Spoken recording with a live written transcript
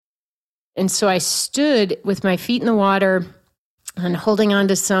And so I stood with my feet in the water and holding on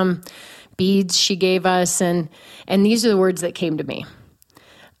to some beads she gave us. And these are the words that came to me.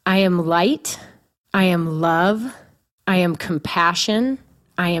 I am light. I am love. I am compassion.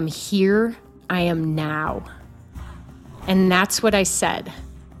 I am here. I am now. And that's what I said.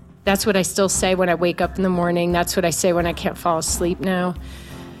 That's what I still say when I wake up in the morning. That's what I say when I can't fall asleep now.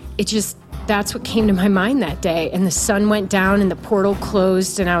 That's what came to my mind that day. And the sun went down and the portal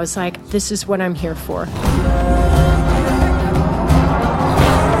closed. And I was like, this is what I'm here for.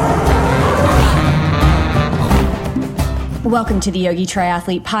 Welcome to the Yogi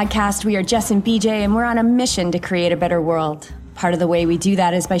Triathlete Podcast. We are Jess and BJ, and we're on a mission to create a better world. Part of the way we do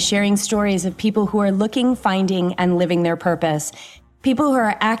that is by sharing stories of people who are looking, finding, and living their purpose. People who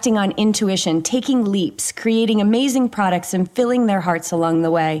are acting on intuition, taking leaps, creating amazing products, and filling their hearts along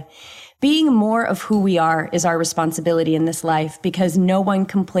the way. Being more of who we are is our responsibility in this life because no one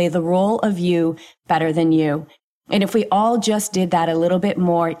can play the role of you better than you. And if we all just did that a little bit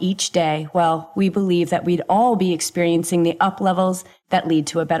more each day, well, we believe that we'd all be experiencing the up levels that lead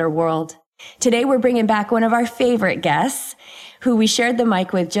to a better world. Today, we're bringing back one of our favorite guests, who we shared the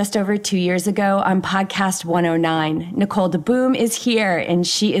mic with just over 2 years ago on podcast 109. Nicole DeBoom is here, and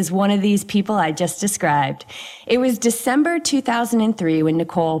she is one of these people I just described. It was December 2003 when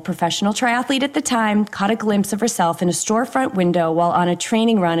Nicole, professional triathlete at the time, caught a glimpse of herself in a storefront window while on a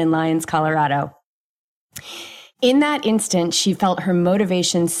training run in Lyons, Colorado. In that instant, she felt her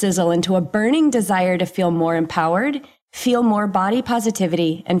motivation sizzle into a burning desire to feel more empowered, feel more body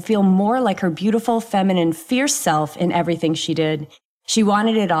positivity, and feel more like her beautiful, feminine, fierce self in everything she did. She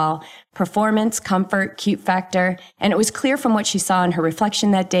wanted it all: performance, comfort, cute factor, and it was clear from what she saw in her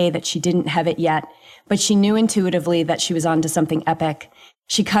reflection that day that she didn't have it yet, but she knew intuitively that she was onto something epic.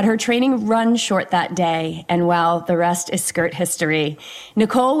 She cut her training run short that day, and well, the rest is skirt history.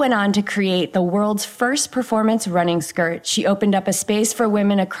 Nicole went on to create the world's first performance running skirt. She opened up a space for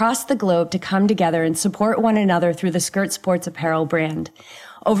women across the globe to come together and support one another through the Skirt Sports apparel brand.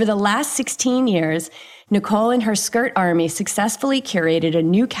 Over the last 16 years, Nicole and her skirt army successfully curated a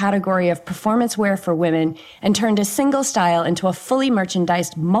new category of performance wear for women and turned a single style into a fully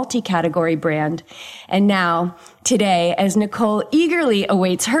merchandised multi-category brand. And now, today, as Nicole eagerly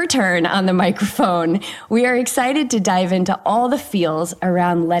awaits her turn on the microphone, we are excited to dive into all the feels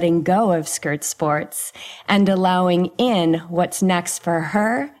around letting go of skirt sports and allowing in what's next for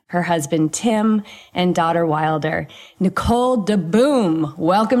her husband Tim, and daughter Wilder. Nicole DeBoom,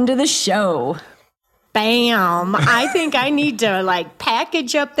 welcome to the show. Bam. I think I need to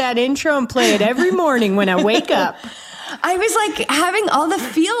package up that intro and play it every morning when I wake up. I was having all the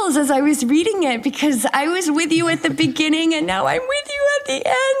feels as I was reading it because I was with you at the beginning and now I'm with you at the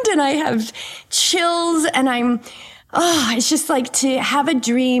end, and I have chills, and it's just to have a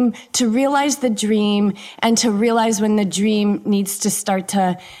dream, to realize the dream, and to realize when the dream needs to start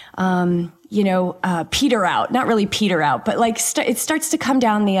to, peter out. Not really peter out, but it starts to come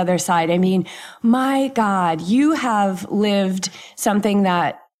down the other side. I mean, my God, you have lived something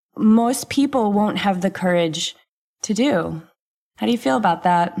that most people won't have the courage to do. How do you feel about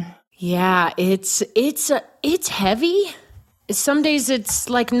that? Yeah, it's heavy. Some days it's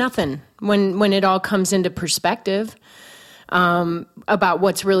like nothing when it all comes into perspective about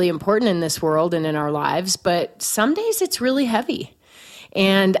what's really important in this world and in our lives. But some days it's really heavy.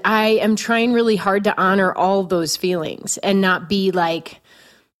 And I am trying really hard to honor all those feelings and not be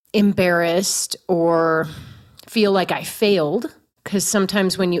embarrassed or feel like I failed. Because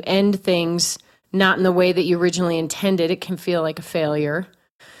sometimes when you end things not in the way that you originally intended, it can feel like a failure.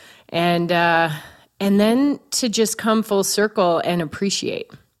 And then to just come full circle and appreciate.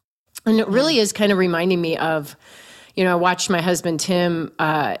 And it really is kind of reminding me of, I watched my husband, Tim,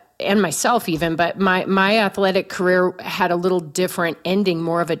 and myself even, but my athletic career had a little different ending,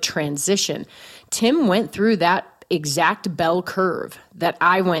 more of a transition. Tim went through that exact bell curve that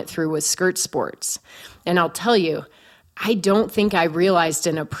I went through with skirt sports. And I'll tell you, I don't think I realized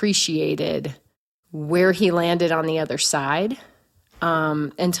and appreciated where he landed on the other side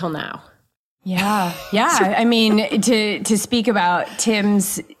until now. Yeah. I mean, to speak about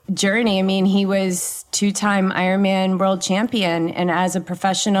Tim's journey, I mean, he was 2-time Ironman world champion. And as a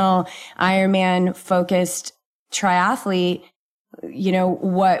professional Ironman focused triathlete,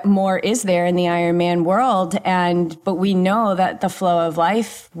 what more is there in the Ironman world? But we know that the flow of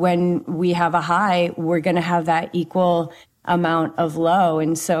life, when we have a high, we're going to have that equal amount of low.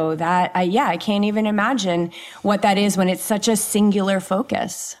 And so I can't even imagine what that is when it's such a singular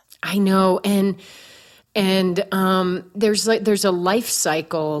focus. I know. And there's a life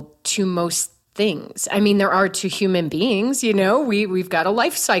cycle to most things. I mean, there are to human beings, we've got a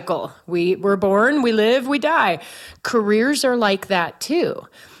life cycle. We're born, we live, we die. Careers are like that too.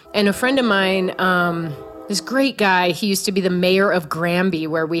 And a friend of mine, this great guy, he used to be the mayor of Granby,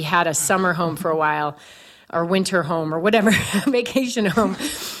 where we had a summer home for a while, or winter home, or whatever, vacation home.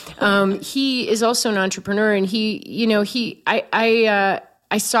 He is also an entrepreneur, and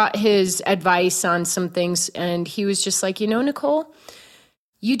I sought his advice on some things, and he was just like, Nicole,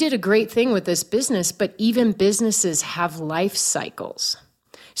 you did a great thing with this business, but even businesses have life cycles.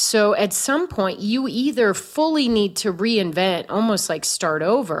 So at some point, you either fully need to reinvent, almost like start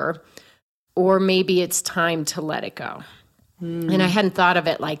over, or maybe it's time to let it go. And I hadn't thought of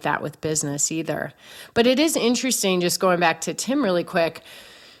it like that with business either. But it is interesting, just going back to Tim really quick,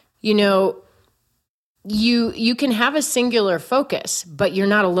 you can have a singular focus, but you're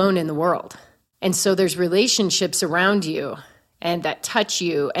not alone in the world. And so there's relationships around you and that touch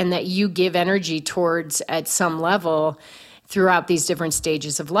you and that you give energy towards at some level throughout these different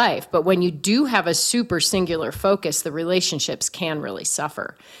stages of life. But when you do have a super singular focus, the relationships can really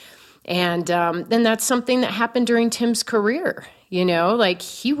suffer. And then that's something that happened during Tim's career. Like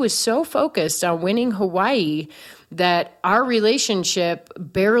he was so focused on winning Hawaii that our relationship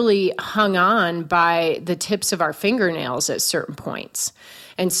barely hung on by the tips of our fingernails at certain points.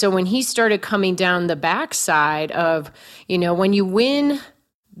 And so when he started coming down the backside of, when you win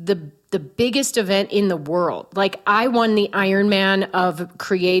the biggest event in the world, like I won the Ironman of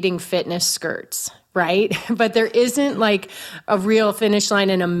creating fitness skirts, right? But there isn't like a real finish line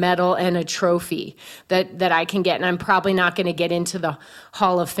and a medal and a trophy that I can get. And I'm probably not going to get into the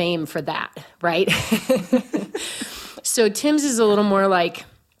Hall of Fame for that, right? So Tim's is a little more like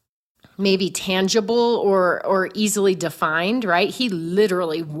maybe tangible or easily defined, right? He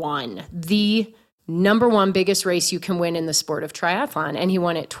literally won the number one biggest race you can win in the sport of triathlon, and he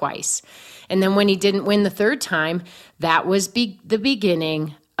won it twice. And then when he didn't win the third time, that was the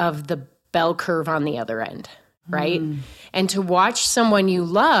beginning of the bell curve on the other end, right? And to watch someone you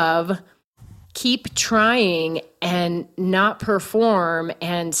love keep trying and not perform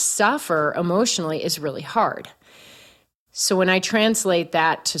and suffer emotionally is really hard. So when I translate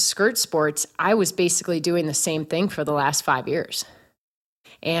that to skirt sports, I was basically doing the same thing for the last 5 years.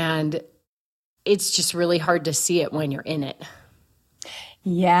 And it's just really hard to see it when you're in it.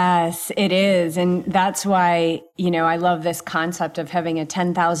 Yes, it is. And that's why, I love this concept of having a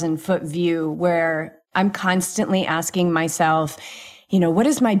 10,000 foot view where I'm constantly asking myself, what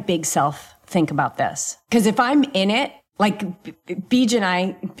does my big self think about this? Because if I'm in it, like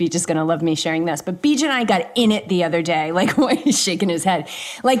Beej is going to love me sharing this, but Beej and I got in it the other day, like he's shaking his head,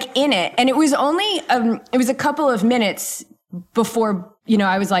 like in it. And it was only, it was a couple of minutes before,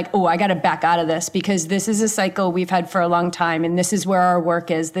 I was like, oh, I got to back out of this because this is a cycle we've had for a long time. And this is where our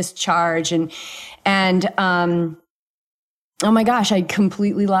work is, this charge. And oh my gosh, I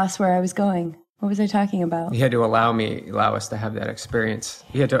completely lost where I was going. What was I talking about? You had to allow us to have that experience.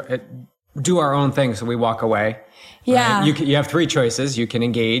 You had to do our own thing. So we walk away. Yeah. Right? You have three choices. You can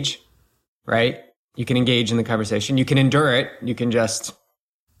engage, right? You can engage in the conversation. You can endure it. You can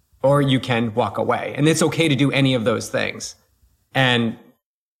or you can walk away. And it's okay to do any of those things. And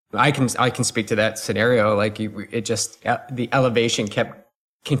I can speak to that scenario. Like the elevation can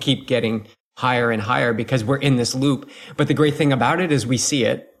keep getting higher and higher because we're in this loop. But the great thing about it is we see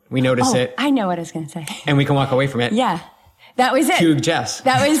it, we notice it. I know what I was going to say. And we can walk away from it. Yeah. That was it. Cue Jess.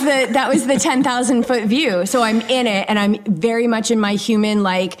 That was the 10,000 foot view. So I'm in it and I'm very much in my human,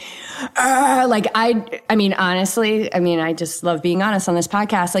 honestly, I just love being honest on this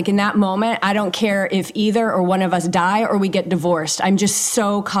podcast. Like in that moment, I don't care if either or one of us die or we get divorced. I'm just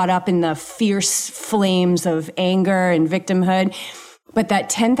so caught up in the fierce flames of anger and victimhood. But that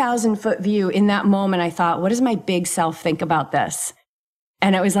 10,000 foot view in that moment, I thought, what does my big self think about this?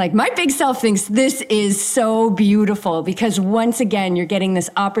 And it was like, my big self thinks this is so beautiful because once again, you're getting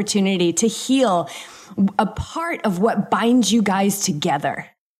this opportunity to heal a part of what binds you guys together,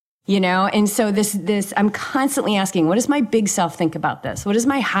 And so this, I'm constantly asking, what does my big self think about this? What does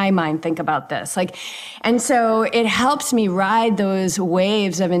my high mind think about this? And so it helps me ride those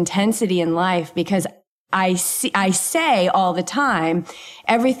waves of intensity in life because I say all the time,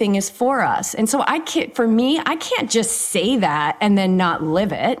 everything is for us. And so I can't just say that and then not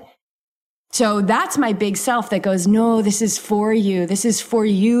live it. So that's my big self that goes, no, this is for you. This is for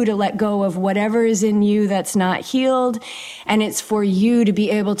you to let go of whatever is in you that's not healed. And it's for you to be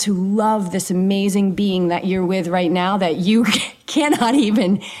able to love this amazing being that you're with right now that you cannot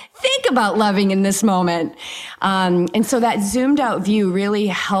even think about loving in this moment. And so that zoomed out view really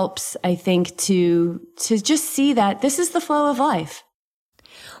helps, I think, to just see that this is the flow of life.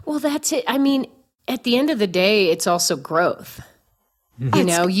 Well, that's it. I mean, at the end of the day, it's also growth. You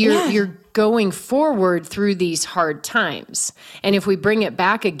know, you're going forward through these hard times. And if we bring it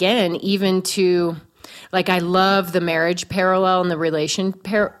back again, even to, like, I love the marriage parallel and the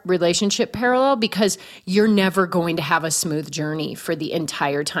relationship parallel, because you're never going to have a smooth journey for the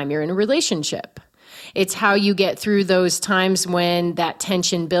entire time you're in a relationship. It's how you get through those times when that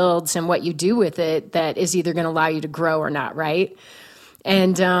tension builds and what you do with it that is either going to allow you to grow or not, right?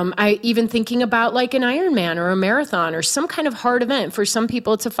 And I even thinking about like an Ironman or a marathon or some kind of hard event. For some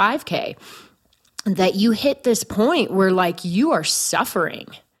people, it's a 5K, that you hit this point where like you are suffering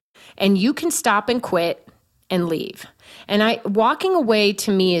and you can stop and quit and leave. And walking away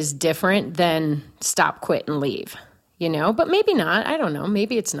to me is different than stop, quit, and leave, you know, but maybe not. I don't know.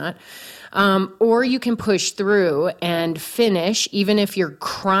 Maybe it's not. Or you can push through and finish, even if you're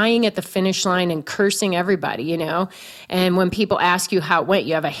crying at the finish line and cursing everybody, you know? And when people ask you how it went,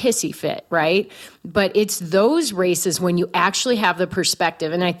 you have a hissy fit, right? But it's those races when you actually have the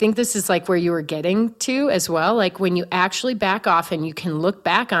perspective. And I think this is like where you were getting to as well. Like when you actually back off and you can look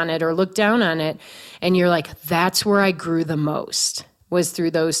back on it or look down on it and you're like, that's where I grew the most, was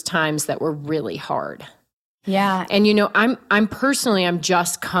through those times that were really hard. Yeah. And, you know, I'm personally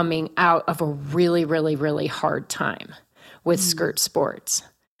just coming out of a really, really, really hard time with skirt sports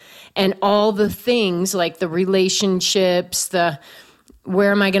and all the things like the relationships, the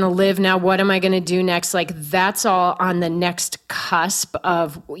where am I going to live now? What am I going to do next? Like that's all on the next cusp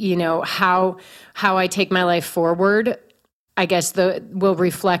of, you know, how I take my life forward. I guess will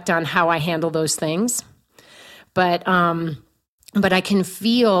reflect on how I handle those things. But I can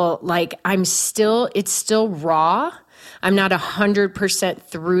feel like it's still raw. I'm not 100%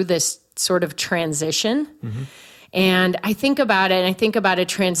 through this sort of transition. Mm-hmm. And I think about it, and I think about a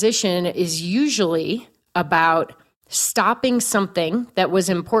transition is usually about stopping something that was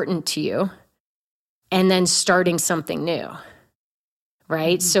important to you and then starting something new,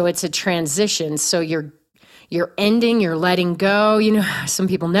 right? Mm-hmm. So it's a transition. So you're ending, you're letting go. You know, some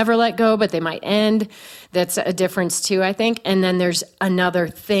people never let go, but they might end. That's a difference too, I think. And then there's another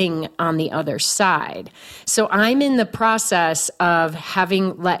thing on the other side. So I'm in the process of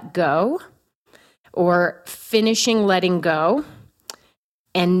having let go or finishing letting go.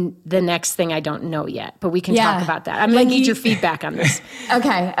 And the next thing I don't know yet, but we can talk about that. I'm going to need your feedback on this.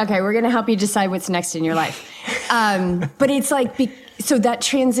 Okay. We're going to help you decide what's next in your life. But it's like, so that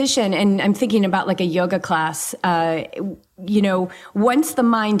transition, and I'm thinking about like a yoga class, you know, once the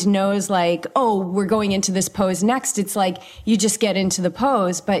mind knows like, oh, we're going into this pose next, it's like you just get into the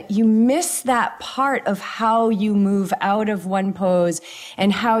pose, but you miss that part of how you move out of one pose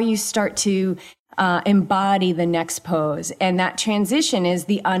and how you start to embody the next pose. And that transition is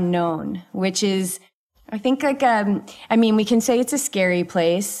the unknown, which is, I think like, we can say it's a scary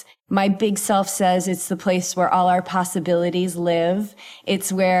place. My big self says it's the place where all our possibilities live.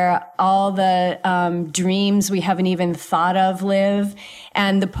 It's where all the dreams we haven't even thought of live.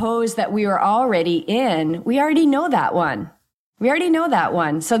 And the pose that we were already in, we already know that one.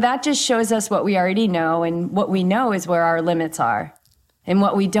 So that just shows us what we already know. And what we know is where our limits are. And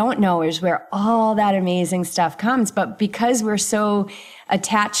what we don't know is where all that amazing stuff comes. But because we're so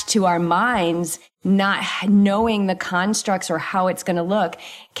attached to our minds, not knowing the constructs or how it's going to look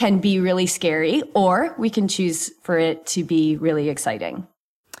can be really scary, or we can choose for it to be really exciting.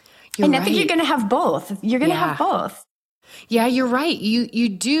 I think you're going to have both. You're going to have both. Yeah, you're right. You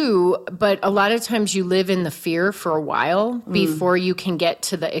do, but a lot of times you live in the fear for a while before you can get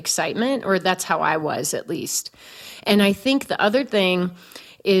to the excitement, or that's how I was at least. And I think the other thing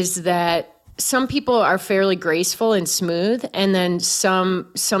is that some people are fairly graceful and smooth, and then some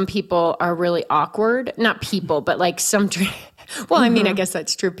people are really awkward. Not people, but like some. Well, I mean, I guess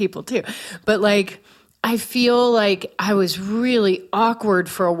that's true. People too, but like I feel like I was really awkward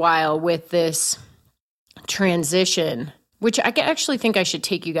for a while with this transition, which I actually think I should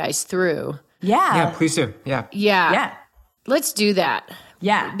take you guys through. Yeah, please do. Yeah. Let's do that.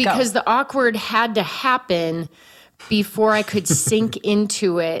 Yeah, because the awkward had to happen before I could sink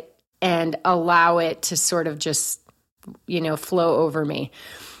into it and allow it to sort of just, you know, flow over me.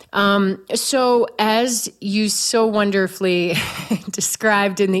 So as you so wonderfully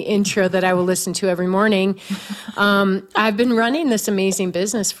described in the intro that I will listen to every morning, I've been running this amazing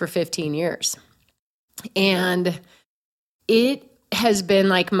business for 15 years. And it has been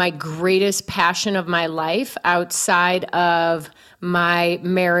like my greatest passion of my life outside of my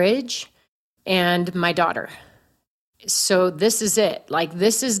marriage and my daughter. So this is it. Like,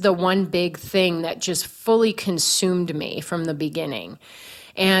 this is the one big thing that just fully consumed me from the beginning.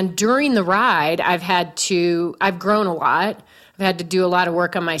 And during the ride, I've grown a lot. I've I've had to do a lot of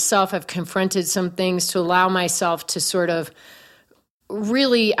work on myself. I've confronted some things to allow myself to sort of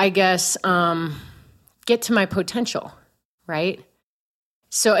really, I guess, get to my potential, right?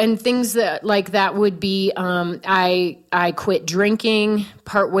 So, and things that like that would be, I quit drinking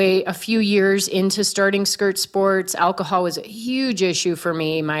partway a few years into starting Skirt Sports. Alcohol was a huge issue for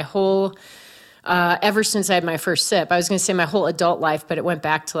me. My whole, ever since I had my first sip, I was going to say my whole adult life, but it went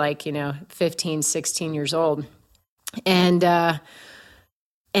back to like, 15, 16 years old. And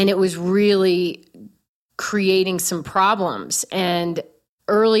it was really creating some problems. And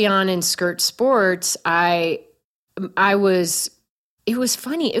early on in Skirt Sports, it was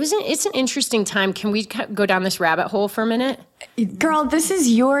funny. It's an interesting time. Can we go down this rabbit hole for a minute? Girl, this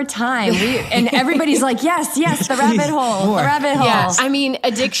is your time. And everybody's like, yes, the rabbit hole, the rabbit hole. Yes. I mean,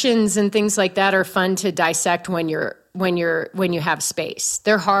 addictions and things like that are fun to dissect when you have space.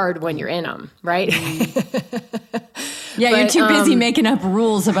 They're hard when you're in them, right? Yeah, you're too busy making up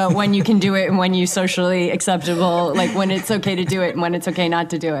rules about when you can do it and when you socially acceptable, like when it's okay to do it and when it's okay not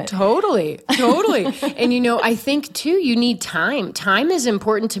to do it. Totally. And, I think, too, you need time. Time is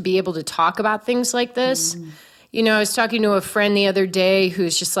important to be able to talk about things like this. I was talking to a friend the other day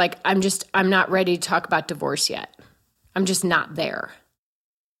who's just like, I'm not ready to talk about divorce yet. I'm just not there.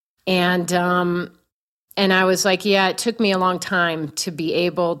 And I was like, yeah, it took me a long time to be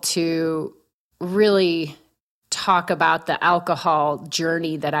able to really talk about the alcohol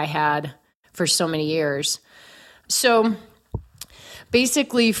journey that I had for so many years. So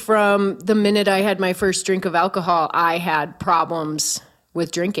basically from the minute I had my first drink of alcohol, I had problems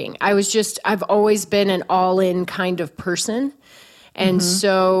with drinking. I've always been an all-in kind of person. And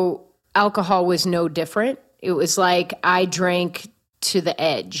so alcohol was no different. It was like I drank to the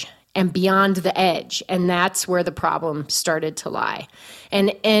edge and beyond the edge. And that's where the problem started to lie.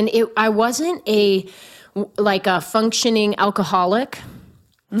 And I wasn't a functioning alcoholic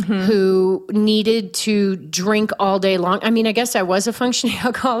who needed to drink all day long. I mean, I guess I was a functioning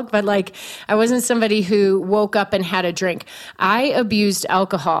alcoholic, but I wasn't somebody who woke up and had a drink. I abused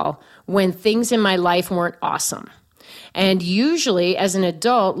alcohol when things in my life weren't awesome. And usually as an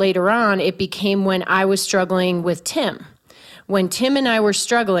adult later on, it became when I was struggling with Tim. When Tim and I were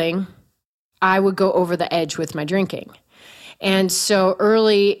struggling, I would go over the edge with my drinking. And so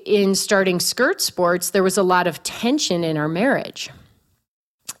early in starting Skirt Sports, there was a lot of tension in our marriage.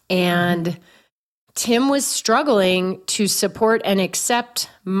 And Tim was struggling to support and accept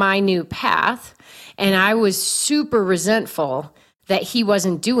my new path. And I was super resentful that he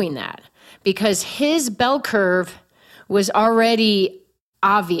wasn't doing that because his bell curve was already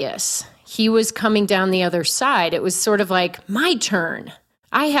obvious. He was coming down the other side. It was sort of like, my turn.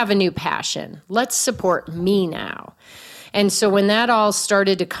 I have a new passion. Let's support me now. And so when that all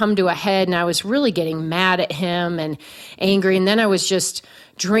started to come to a head and I was really getting mad at him and angry, and then I was just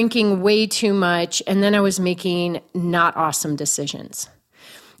drinking way too much, and then I was making not awesome decisions.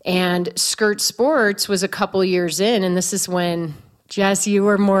 And Skirt Sports was a couple years in, and this is when, Jess, you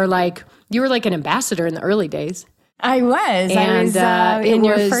were like an ambassador in the early days. I was in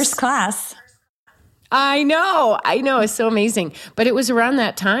your first class. I know. It's so amazing. But it was around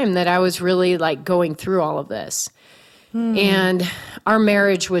that time that I was really going through all of this. And our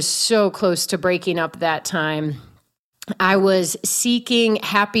marriage was so close to breaking up that time. I was seeking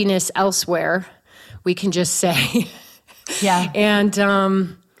happiness elsewhere, we can just say. Yeah.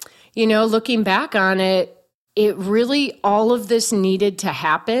 And, looking back on it, it really, all of this needed to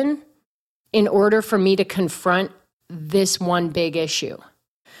happen in order for me to confront this one big issue.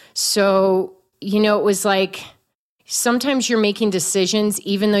 So, it was like, sometimes you're making decisions,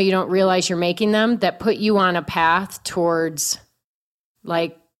 even though you don't realize you're making them, that put you on a path towards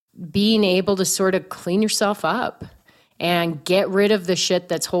being able to sort of clean yourself up and get rid of the shit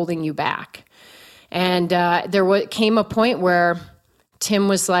that's holding you back. And there came a point where Tim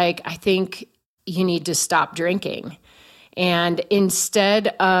was like, I think you need to stop drinking. And instead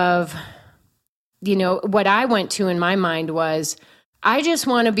of, what I went to in my mind was, I just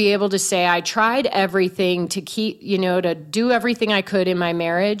want to be able to say I tried everything to keep, to do everything I could in my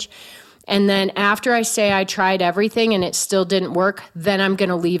marriage. And then after I say I tried everything and it still didn't work, then I'm going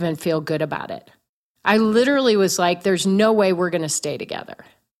to leave and feel good about it. I literally was like, there's no way we're going to stay together.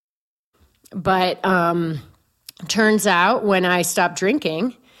 But turns out when I stopped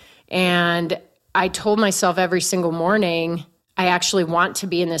drinking and I told myself every single morning, I actually want to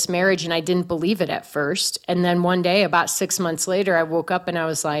be in this marriage, and I didn't believe it at first. And then one day, about 6 months later, I woke up and I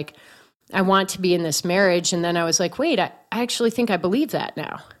was like, I want to be in this marriage. And then I was like, wait, I actually think I believe that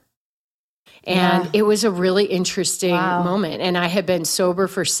now. And it was a really interesting moment. And I had been sober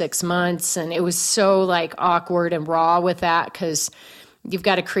for 6 months, and it was so like awkward and raw with that, because you've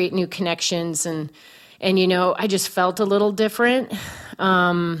got to create new connections. And you know, I just felt a little different.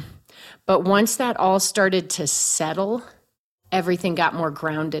 But once that all started to settle, everything got more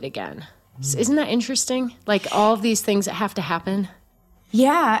grounded again. Isn't that interesting? Like all of these things that have to happen.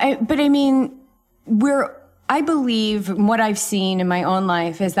 Yeah. But I mean, I believe what I've seen in my own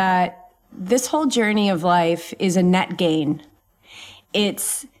life is that this whole journey of life is a net gain.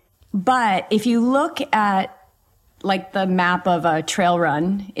 But if you look at like the map of a trail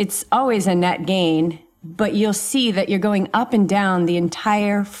run, it's always a net gain, but you'll see that you're going up and down the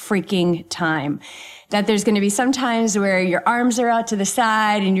entire freaking time. That there's going to be some times where your arms are out to the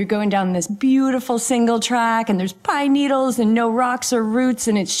side and you're going down this beautiful single track and there's pine needles and no rocks or roots.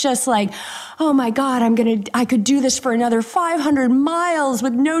 And it's just like, oh my God, I could do this for another 500 miles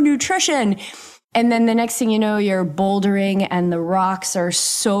with no nutrition. And then the next thing you know, you're bouldering and the rocks are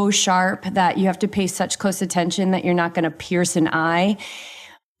so sharp that you have to pay such close attention that you're not going to pierce an eye.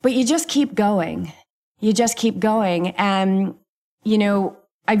 But you just keep going. You just keep going. And, you know,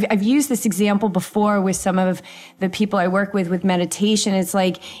 I've used this example before with some of the people I work with meditation. It's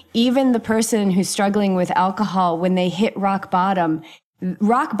like even the person who's struggling with alcohol, when they hit rock bottom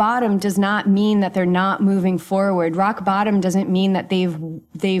does not mean that they're not moving forward. Rock bottom doesn't mean that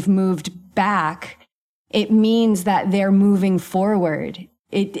they've moved back. It means that they're moving forward.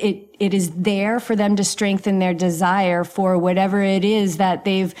 It is there for them to strengthen their desire for whatever it is that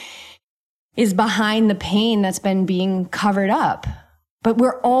is behind the pain that's been being covered up. But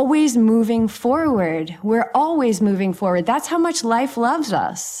we're always moving forward. We're always moving forward. That's how much life loves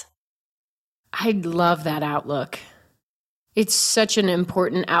us. I love that outlook. It's such an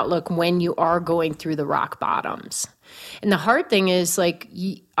important outlook when you are going through the rock bottoms. And the hard thing is, like,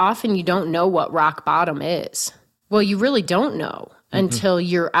 often you don't know what rock bottom is. Well, you really don't know until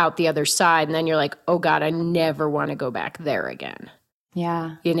you're out the other side. And then you're like, oh God, I never want to go back there again.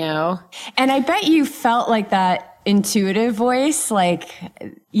 Yeah. You know? And I bet you felt like that intuitive voice, like,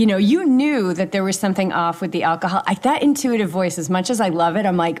 you know, you knew that there was something off with the alcohol. Like that intuitive voice, as much as I love it,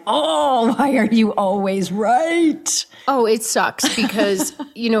 I'm like, oh, why are you always right? Oh, it sucks because,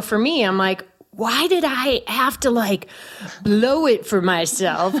 you know, for me, I'm like, why did I have to like blow it for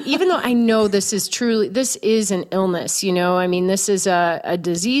myself? Even though I know this is an illness, you know, I mean, this is a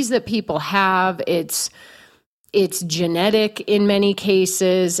disease that people have. It's genetic in many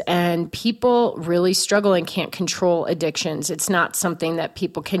cases, and people really struggle and can't control addictions. It's not something that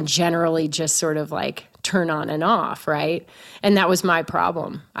people can generally just sort of like turn on and off, right? And that was my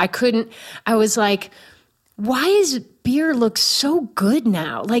problem. I was like, why is beer look so good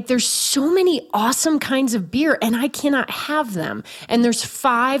now? Like there's so many awesome kinds of beer and I cannot have them. And there's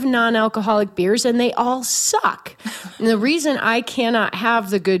 5 non-alcoholic beers and they all suck. And the reason I cannot have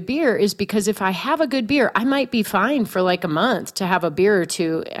the good beer is because if I have a good beer, I might be fine for like a month to have a beer or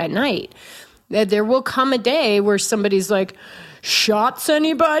two at night. There will come a day where somebody's like, shots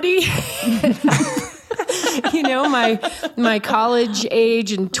anybody? You know, my college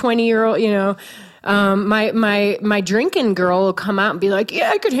age and 20-year-old, you know, my drinking girl will come out and be like, yeah,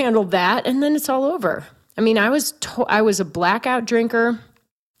 I could handle that. And then it's all over. I mean, I was a blackout drinker.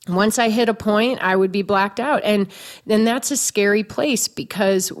 Once I hit a point, I would be blacked out. And then that's a scary place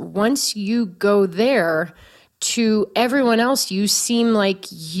because once you go there, to everyone else, you seem like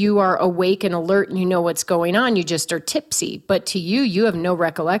you are awake and alert and you know what's going on. You just are tipsy. But to you, you have no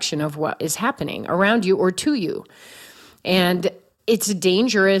recollection of what is happening around you or to you. And it's a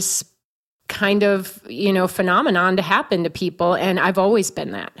dangerous kind of, you know, phenomenon to happen to people. And I've always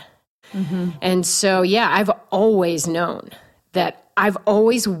been that. Mm-hmm. And so, yeah, I've always known that I've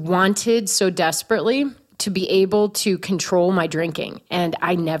always wanted so desperately to be able to control my drinking. And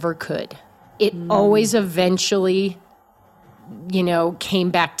I never could. It always eventually, you know,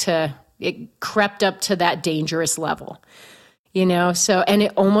 it crept up to that dangerous level, you know? So, and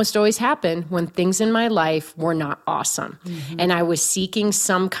it almost always happened when things in my life were not awesome. Mm-hmm. And I was seeking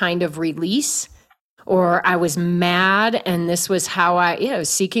some kind of release or I was mad and this was how I was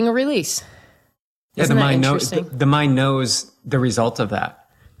seeking a release. Yeah, the mind knows the result of that.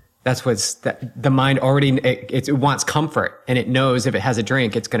 That's the mind already, it wants comfort and it knows if it has a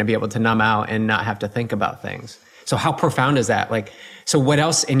drink, it's going to be able to numb out and not have to think about things. So how profound is that? Like, so what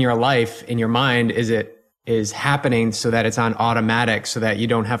else in your life, in your mind, is happening so that it's on automatic so that you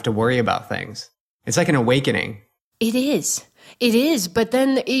don't have to worry about things? It's like an awakening. It is. But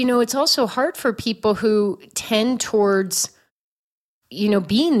then, you know, it's also hard for people who tend towards, you know,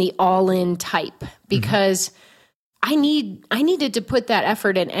 being the all-in type because I needed to put that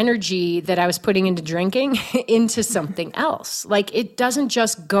effort and energy that I was putting into drinking into something else. Like, it doesn't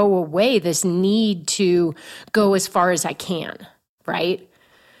just go away, this need to go as far as I can, right?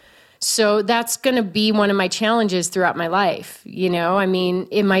 So that's going to be one of my challenges throughout my life. I mean,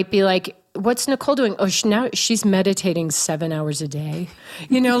 it might be like, what's Nicole doing? Oh, now she's meditating 7 hours a day.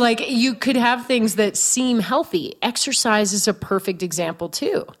 Like, you could have things that seem healthy. Exercise is a perfect example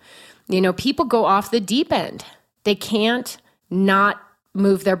too. People go off the deep end. They can't not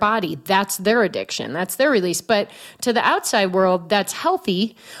move their body. That's their addiction. That's their release. But to the outside world, that's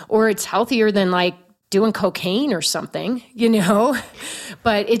healthy, or it's healthier than like doing cocaine or something,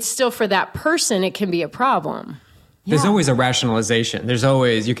 but it's still, for that person, it can be a problem. There's always a rationalization.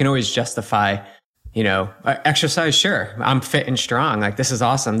 You can always justify, exercise. Sure, I'm fit and strong. Like, this is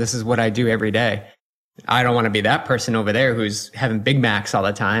awesome. This is what I do every day. I don't want to be that person over there who's having Big Macs all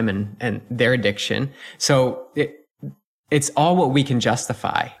the time and their addiction. So it's all what we can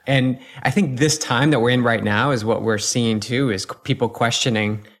justify. And I think this time that we're in right now is what we're seeing too, is people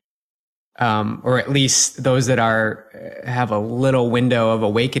questioning, or at least those that have a little window of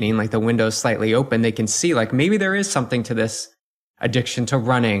awakening, like the window's slightly open, they can see like maybe there is something to this addiction to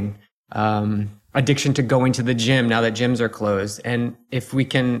running, addiction to going to the gym now that gyms are closed. And if we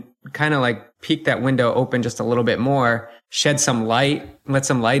can kind of like peek that window open just a little bit more, shed some light, let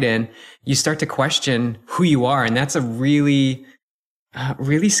some light in, you start to question who you are. And that's a really,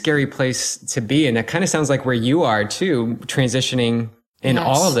 really scary place to be. And it kind of sounds like where you are too, transitioning in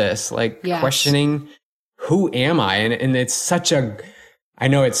all of this, like questioning, who am I? And it's I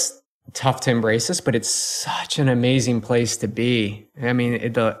know it's tough to embrace this, but it's such an amazing place to be. I mean,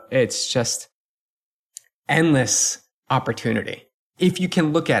 it's just endless opportunity if you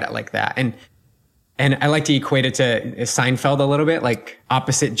can look at it like that. And I like to equate it to Seinfeld a little bit, like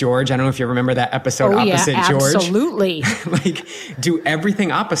Opposite George. I don't know if you remember that episode, Opposite George. Absolutely. Like, do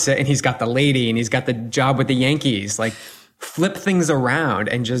everything opposite, and he's got the lady and he's got the job with the Yankees. Like, flip things around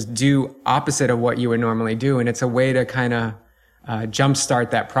and just do opposite of what you would normally do. And it's a way to kind of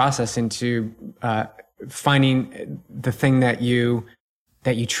jumpstart that process into finding the thing that you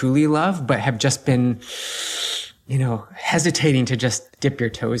truly love, but have just been, hesitating to just dip your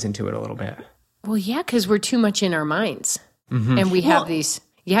toes into it a little bit. Well, yeah, because we're too much in our minds. Mm-hmm. And we have these.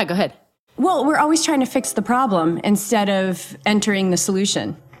 Yeah, go ahead. Well, we're always trying to fix the problem instead of entering the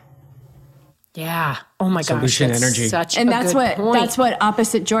solution. Yeah. Oh my gosh. Solution energy. That's what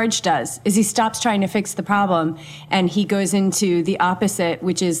Opposite George does, is he stops trying to fix the problem and he goes into the opposite,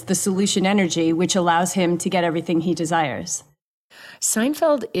 which is the solution energy, which allows him to get everything he desires.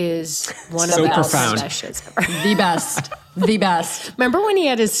 Seinfeld is one so of the profound. best shows ever. The best. The best. Remember when he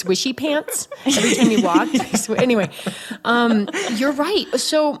had his swishy pants every time he walked? Anyway, you're right.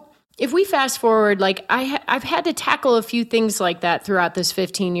 So if we fast forward, like I've had to tackle a few things like that throughout this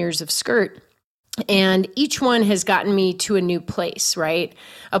 15 years of Skirt. And each one has gotten me to a new place, right?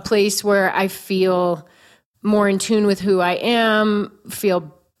 A place where I feel more in tune with who I am,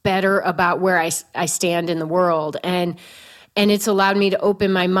 feel better about where I stand in the world. And it's allowed me to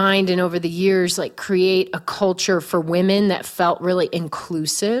open my mind and over the years, like create a culture for women that felt really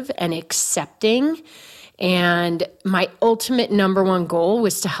inclusive and accepting. And my ultimate number one goal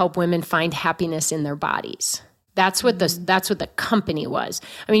was to help women find happiness in their bodies. That's what the company was.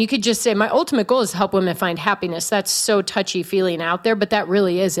 I mean, you could just say my ultimate goal is to help women find happiness. That's so touchy feeling out there, but that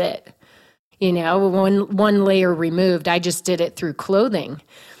really is it. One layer removed. I just did it through clothing.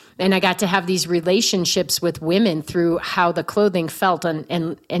 And I got to have these relationships with women through how the clothing felt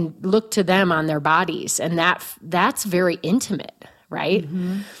and look to them on their bodies. And that's very intimate, right?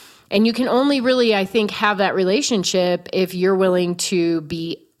 Mm-hmm. And you can only really, I think, have that relationship if you're willing to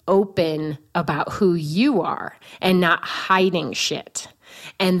be open about who you are and not hiding shit.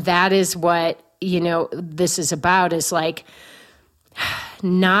 And that is what, this is about, is like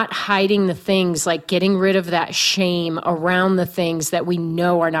not hiding the things, like getting rid of that shame around the things that we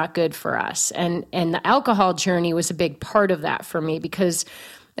know are not good for us. And the alcohol journey was a big part of that for me, because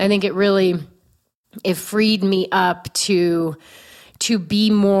I think it freed me up to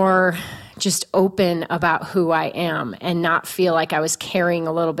be more just open about who I am and not feel like I was carrying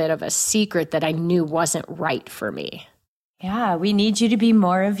a little bit of a secret that I knew wasn't right for me. Yeah, we need you to be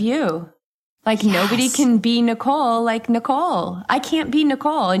more of you. Like, yes. Nobody can be Nicole like Nicole. I can't be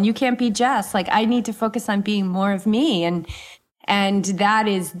Nicole and you can't be Jess. Like, I need to focus on being more of me. And that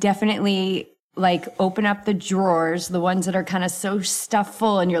is definitely like, open up the drawers, the ones that are kind of so stuffed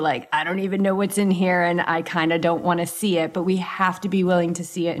full and you're like, I don't even know what's in here and I kind of don't want to see it, but we have to be willing to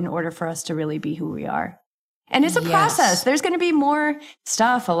see it in order for us to really be who we are. And it's a process. There's going to be more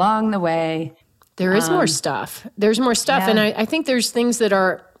stuff along the way. There is more stuff. There's more stuff. Yeah. And I think there's things that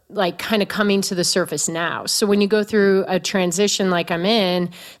are like kind of coming to the surface now. So when you go through a transition like I'm in,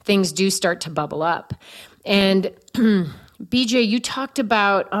 things do start to bubble up. And BJ, you talked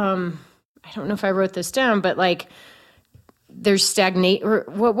about, I don't know if I wrote this down, but like there's stagnate, or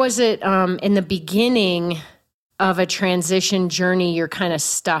what was it in the beginning of a transition journey, you're kind of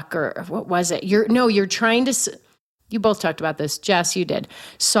stuck, or what was it? You're trying to, you both talked about this. Jess, you did,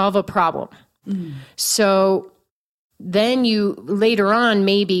 solve a problem. Mm. So then you later on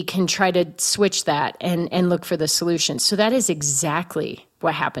maybe can try to switch that and look for the solution. So that is exactly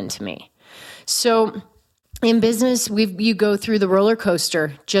what happened to me. So in business, you go through the roller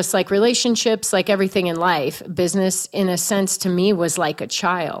coaster, just like relationships, like everything in life. Business, in a sense, to me, was like a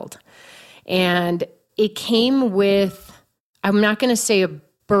child. And it came with, I'm not going to say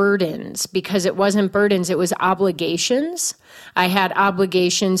burdens, because it wasn't burdens, it was obligations. I had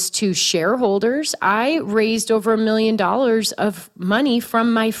obligations to shareholders. I raised over $1 million of money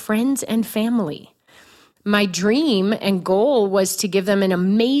from my friends and family. My dream and goal was to give them an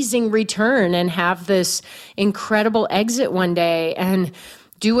amazing return and have this incredible exit one day and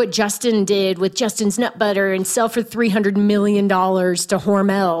do what Justin did with Justin's Nut Butter and sell for $300 million to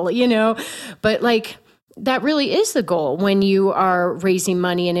Hormel, But like, that really is the goal when you are raising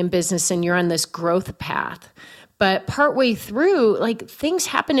money and in business and you're on this growth path. But partway through, like, things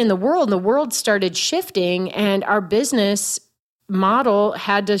happen in the world started shifting, and our business model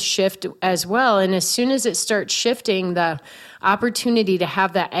had to shift as well. And as soon as it starts shifting, the opportunity to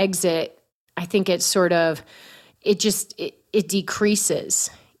have that exit, I think it decreases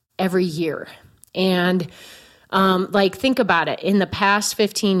every year. And like, think about it. In the past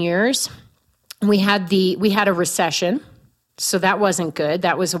 15 years, we had a recession. So that wasn't good.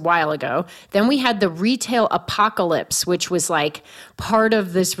 That was a while ago. Then we had the retail apocalypse, which was like part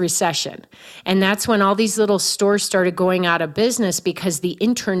of this recession. And that's when all these little stores started going out of business because the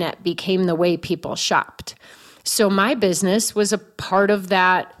internet became the way people shopped. So my business was a part of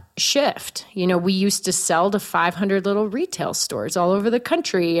that shift. We used to sell to 500 little retail stores all over the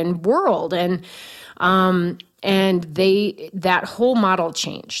country and world. And that whole model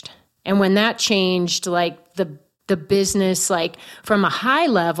changed. And when that changed, like the business, like from a high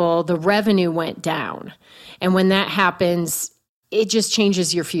level, the revenue went down. And when that happens, it just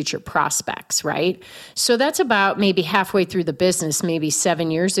changes your future prospects, right? So that's about maybe halfway through the business, maybe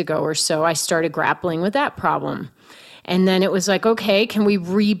 7 years ago or so, I started grappling with that problem. And then it was like, okay, can we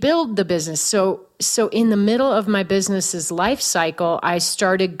rebuild the business? So in the middle of my business's life cycle, I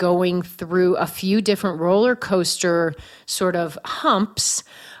started going through a few different roller coaster sort of humps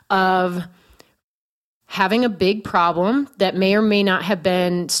of having a big problem that may or may not have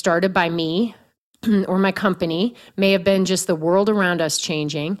been started by me or my company, may have been just the world around us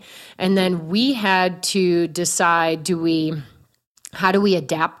changing. And then we had to decide, how do we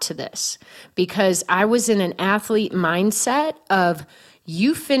adapt to this? Because I was in an athlete mindset of,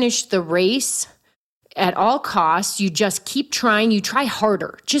 you finish the race at all costs, you just keep trying, you try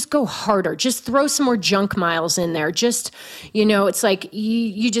harder, just go harder, just throw some more junk miles in there. Just, it's like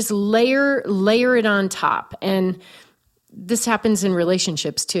you just layer it on top. And this happens in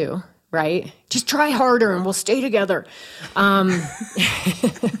relationships too, right? Just try harder and we'll stay together. We'll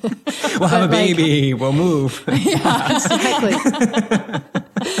have a baby, we'll move. Yeah, exactly.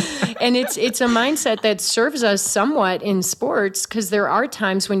 And it's a mindset that serves us somewhat in sports, because there are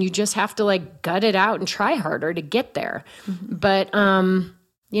times when you just have to like gut it out and try harder to get there. Mm-hmm. But,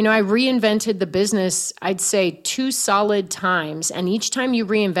 I reinvented the business, I'd say 2 solid times. And each time you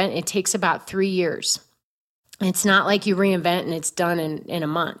reinvent, it takes about 3 years. It's not like you reinvent and it's done in a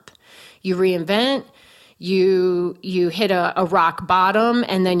month. You reinvent, you hit a rock bottom,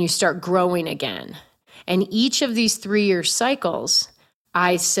 and then you start growing again. And each of these 3-year cycles,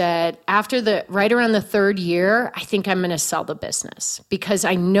 I said, right around the 3rd year, I think I'm going to sell the business, because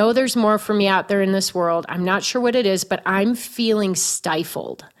I know there's more for me out there in this world. I'm not sure what it is, but I'm feeling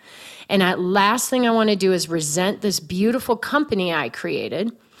stifled. And that last thing I want to do is resent this beautiful company I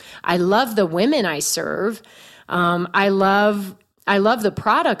created. I love the women I serve. I love the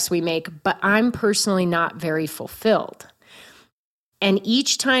products we make, but I'm personally not very fulfilled. And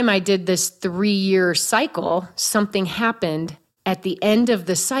each time I did this 3-year cycle, something happened at the end of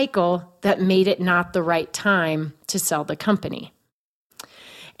the cycle that made it not the right time to sell the company.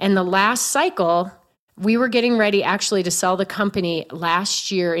 And the last cycle, we were getting ready actually to sell the company last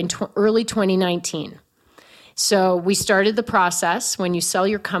year in early 2019. So we started the process. When you sell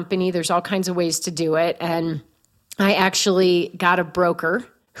your company, there's all kinds of ways to do it. And I actually got a broker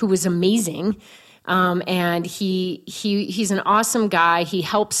who was amazing, And he's an awesome guy. He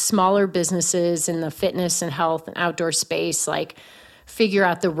helps smaller businesses in the fitness and health and outdoor space, like figure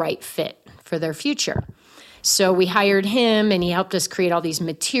out the right fit for their future. So we hired him and he helped us create all these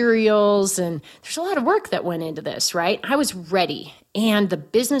materials, and there's a lot of work that went into this, right? I was ready and the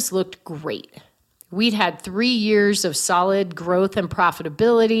business looked great. We'd had 3 years of solid growth and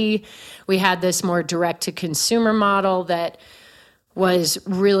profitability. We had this more direct to consumer model that was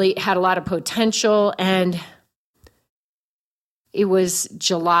really had a lot of potential. And it was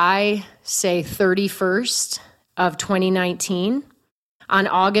July, say 31st of 2019. On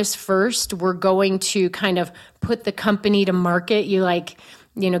August 1st, we're going to kind of put the company to market. You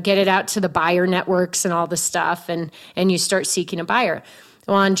get it out to the buyer networks and all the stuff, and you start seeking a buyer.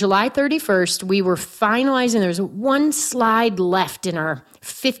 Well, on July 31st, we were finalizing. There's one slide left in our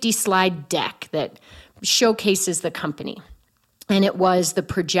 50-slide deck that showcases the company. And it was the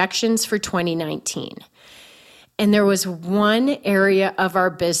projections for 2019. And there was one area of our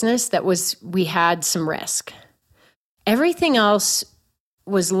business that we had some risk. Everything else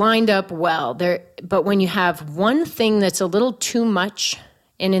was lined up well there, but when you have one thing that's a little too much,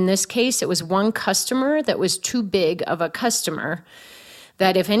 and in this case, it was one customer that was too big of a customer,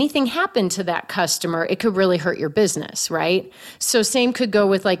 that if anything happened to that customer, it could really hurt your business, right? So same could go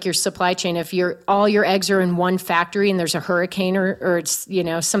with like your supply chain. If all your eggs are in one factory and there's a hurricane or it's,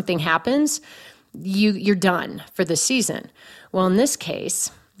 something happens, you're done for the season. Well, in this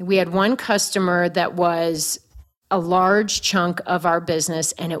case, we had one customer that was a large chunk of our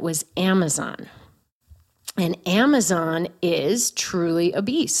business, and it was Amazon. And Amazon is truly a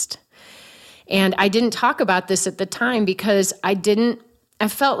beast. And I didn't talk about this at the time because I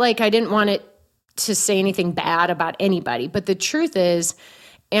felt like I didn't want it to say anything bad about anybody. But the truth is,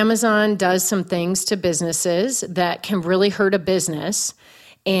 Amazon does some things to businesses that can really hurt a business,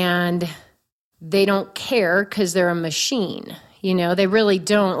 and they don't care because they're a machine. They really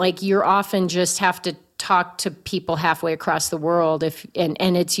don't. Like, you often just have to talk to people halfway across the world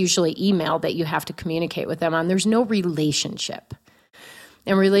and it's usually email that you have to communicate with them on. There's no relationship.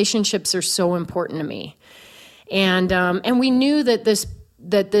 And relationships are so important to me. And we knew that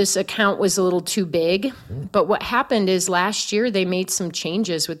this account was a little too big. But what happened is last year they made some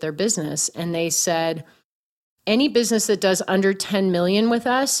changes with their business, and they said, any business that does under 10 million with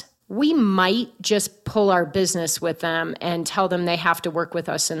us, we might just pull our business with them and tell them they have to work with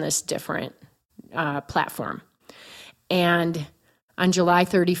us in this different platform. And on July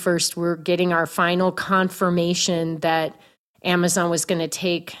 31st, we're getting our final confirmation that Amazon was going to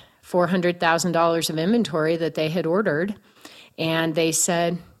take $400,000 of inventory that they had ordered. And they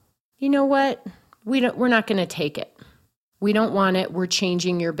said, you know what? We're not going to take it. We don't want it. We're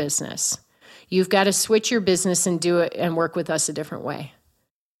changing your business. You've got to switch your business and do it and work with us a different way.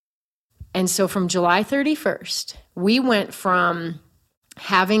 And so from July 31st, we went from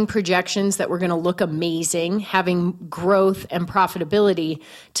having projections that were going to look amazing, having growth and profitability,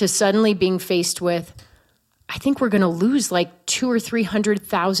 to suddenly being faced with, I think we're going to lose like $200,000 or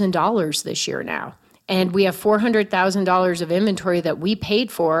 $300,000 this year now. And we have $400,000 of inventory that we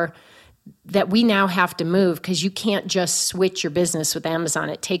paid for that we now have to move, because you can't just switch your business with Amazon.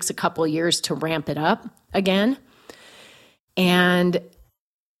 It takes a couple of years to ramp it up again. And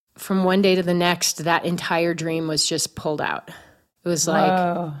from one day to the next, that entire dream was just pulled out. It was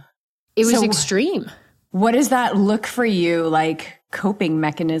like, it was extreme. What does that look for you, like coping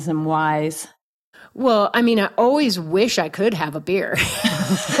mechanism wise? Well, I mean, I always wish I could have a beer.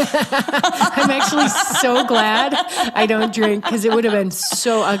 I'm actually so glad I don't drink, because it would have been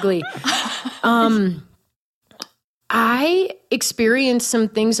so ugly. I experienced some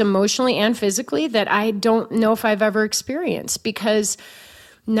things emotionally and physically that I don't know if I've ever experienced, because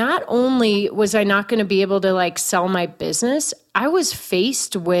not only was I not going to be able to like sell my business, I was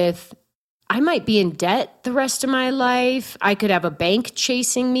faced with, I might be in debt the rest of my life. I could have a bank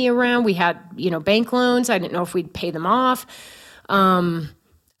chasing me around. We had, bank loans. I didn't know if we'd pay them off.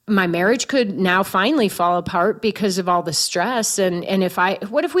 My marriage could now finally fall apart because of all the stress. And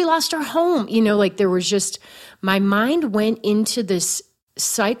what if we lost our home? There was just, my mind went into this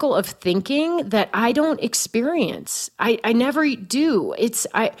cycle of thinking that I don't experience. I never do.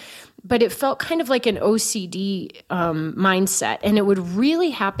 But it felt kind of like an OCD mindset. And it would really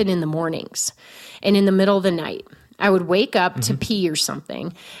happen in the mornings and in the middle of the night. I would wake up to pee or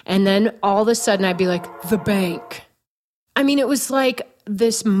something. And then all of a sudden I'd be like, the bank. I mean, it was like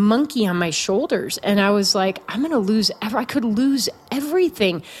this monkey on my shoulders. And I was like, I'm going to lose I could lose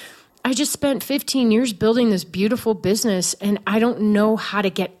everything. I just spent 15 years building this beautiful business, and I don't know how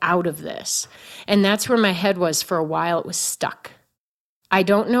to get out of this. And that's where my head was for a while. It was stuck. I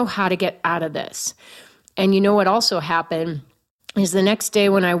don't know how to get out of this. And you know what also happened is the next day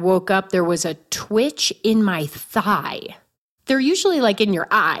when I woke up, there was a twitch in my thigh. They're usually like in your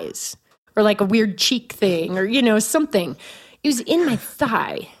eyes or like a weird cheek thing or, something. It was in my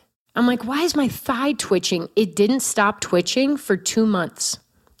thigh. I'm like, why is my thigh twitching? It didn't stop twitching for 2 months.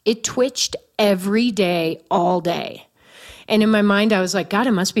 It twitched every day, all day. And in my mind, I was like, God,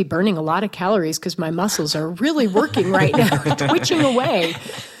 I must be burning a lot of calories because my muscles are really working right now, twitching away.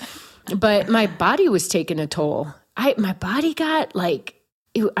 But my body was taking a toll. My body got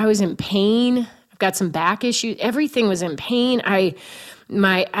I was in pain. I've got some back issues. Everything was in pain. I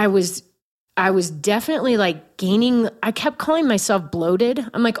was definitely like gaining. I kept calling myself bloated.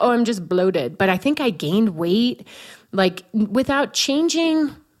 I'm like, oh, I'm just bloated. But I think I gained weight, like without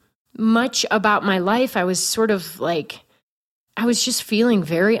changing much about my life. I was sort of like, I was just feeling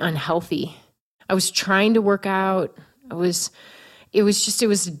very unhealthy. I was trying to work out. It was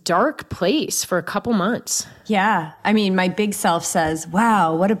a dark place for a couple months. Yeah. I mean, my big self says,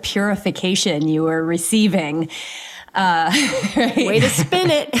 wow, what a purification you were receiving. Right? Way to spin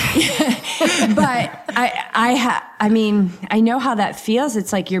it. But I mean, I know how that feels.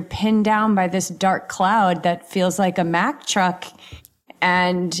 It's like you're pinned down by this dark cloud that feels like a Mack truck.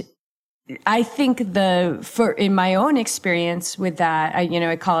 And I think in my own experience with that,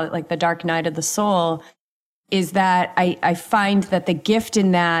 I call it like the dark night of the soul, is that I find that the gift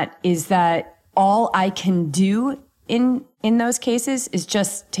in that is that all I can do in those cases is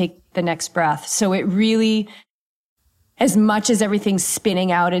just take the next breath. So it really, as much as everything's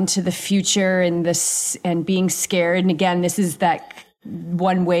spinning out into the future and being scared, and again, this is that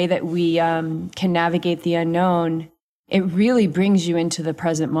one way that we can navigate the unknown, it really brings you into the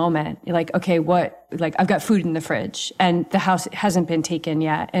present moment. You're like, okay, I've got food in the fridge and the house hasn't been taken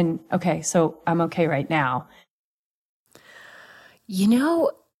yet. And okay, so I'm okay right now.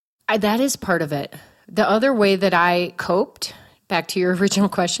 That is part of it. The other way that I coped, back to your original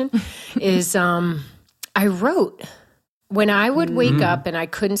question, is I wrote. When I would wake up and I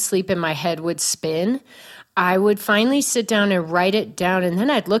couldn't sleep and my head would spin, I would finally sit down and write it down. And then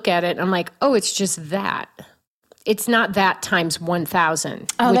I'd look at it and I'm like, oh, it's just that. It's not that times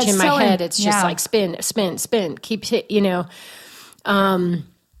 1,000, which in my head, it's just like spin, spin, spin, keep hit, And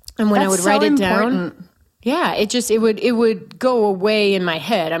when I would write it down, yeah, it would go away in my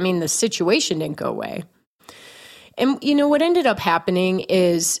head. I mean, the situation didn't go away. And what ended up happening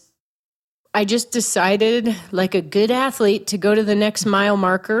is I just decided, like a good athlete, to go to the next mile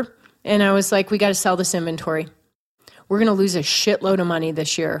marker. And I was like, we got to sell this inventory. We're going to lose a shitload of money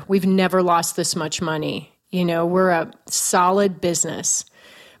this year. We've never lost this much money. We're a solid business,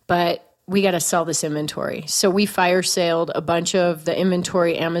 but we got to sell this inventory. So we fire saled a bunch of the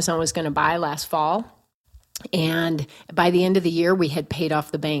inventory Amazon was going to buy last fall. And by the end of the year, we had paid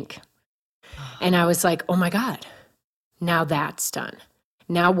off the bank. And I was like, oh my God, now that's done.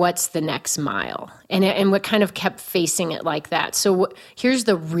 Now what's the next mile? And what kind of kept facing it like that. So here's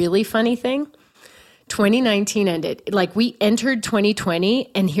the really funny thing. 2019 ended. Like we entered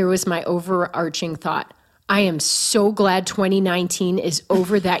 2020 and here was my overarching thought. I am so glad 2019 is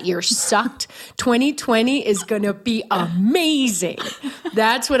over. That year sucked. 2020 is going to be amazing.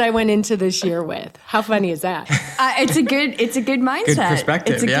 That's what I went into this year with. How funny is that? It's a good mindset. Good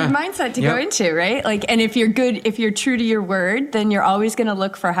perspective. It's a good mindset to go into, right? Like, and if you're true to your word, then you're always going to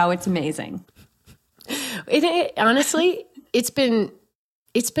look for how it's amazing. Honestly, it's been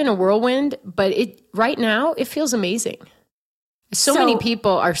a whirlwind, but right now it feels amazing. So many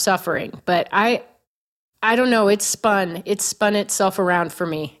people are suffering, but I don't know. It's spun itself around for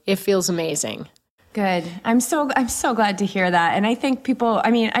me. It feels amazing. Good. I'm so glad to hear that. And I think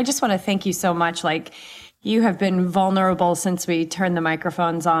I just want to thank you so much. Like you have been vulnerable since we turned the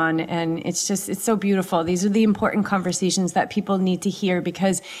microphones on. And it's so beautiful. These are the important conversations that people need to hear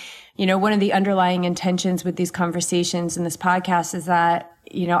because, one of the underlying intentions with these conversations in this podcast is that,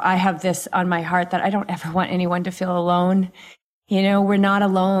 I have this on my heart that I don't ever want anyone to feel alone. We're not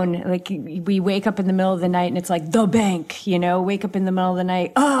alone. Like we wake up in the middle of the night and it's like the bank, wake up in the middle of the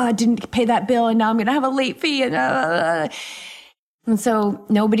night. Oh, I didn't pay that bill and now I'm going to have a late fee. And so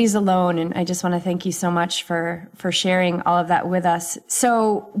nobody's alone. And I just want to thank you so much for sharing all of that with us.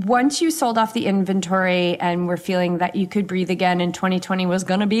 So once you sold off the inventory and were feeling that you could breathe again and 2020 was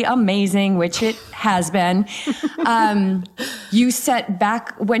going to be amazing, which it has been, you set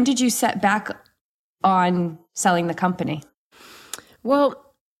back. When did you set back on selling the company?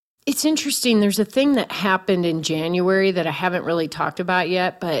 Well, it's interesting. There's a thing that happened in January that I haven't really talked about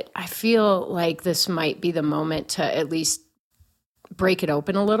yet, but I feel like this might be the moment to at least break it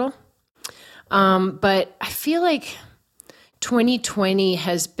open a little. But I feel like 2020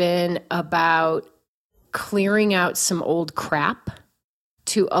 has been about clearing out some old crap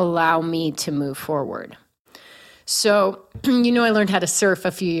to allow me to move forward. So, I learned how to surf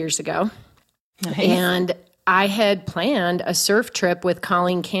a few years ago. Nice. And I had planned a surf trip with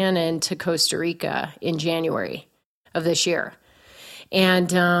Colleen Cannon to Costa Rica in January of this year. And,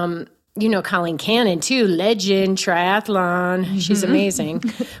 Colleen Cannon too, legend, triathlon. Mm-hmm. She's amazing.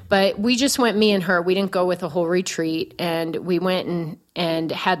 But we just went, me and her, we didn't go with a whole retreat. And we went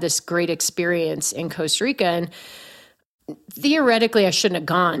and had this great experience in Costa Rica. And theoretically, I shouldn't have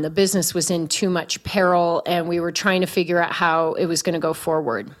gone. The business was in too much peril, and we were trying to figure out how it was going to go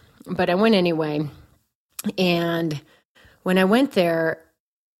forward. But I went anyway. And when I went there,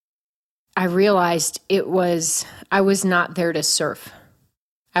 I realized I was not there to surf.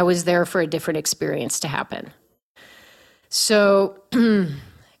 I was there for a different experience to happen. So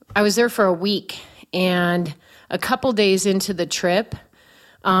I was there for a week, and a couple days into the trip,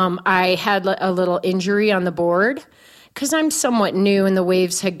 I had a little injury on the board because I'm somewhat new, and the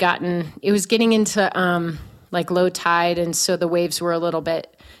waves it was getting into low tide, and so the waves were a little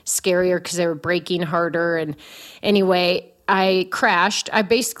bit scarier because they were breaking harder. And anyway, I crashed. I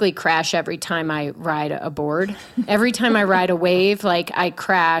basically crash every time I ride a board. Every time I ride a wave, I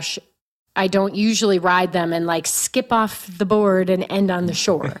crash. I don't usually ride them and skip off the board and end on the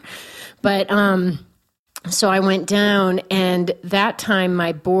shore. But so I went down, and that time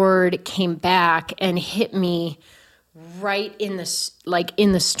my board came back and hit me right in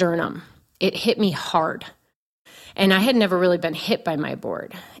the sternum. It hit me hard. And I had never really been hit by my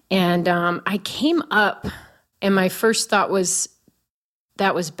board. And I came up, and my first thought was,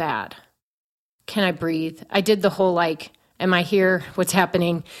 that was bad. Can I breathe? I did the whole am I here? What's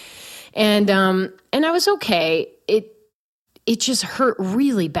happening? And I was okay. It just hurt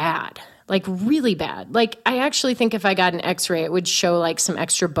really bad, really bad. I actually think if I got an X-ray, it would show some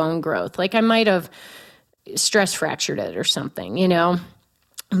extra bone growth. I might have stress fractured it or something,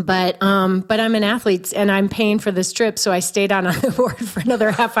 But I'm an athlete, and I'm paying for this trip, so I stayed on the board for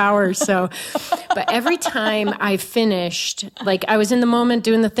another half hour or so. But every time I finished, I was in the moment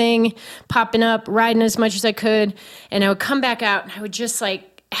doing the thing, popping up, riding as much as I could, and I would come back out, and I would just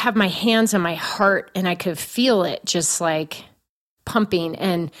have my hands on my heart, and I could feel it just pumping,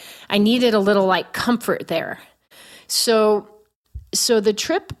 and I needed a little comfort there. So the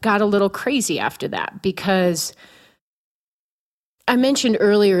trip got a little crazy after that, because I mentioned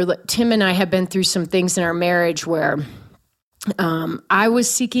earlier, Tim and I have been through some things in our marriage where I was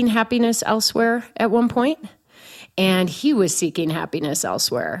seeking happiness elsewhere at one point, and he was seeking happiness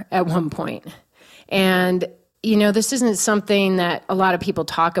elsewhere at one point. And, this isn't something that a lot of people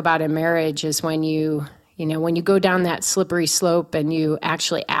talk about in marriage, is when when you go down that slippery slope and you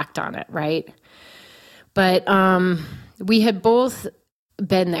actually act on it, right? But we had both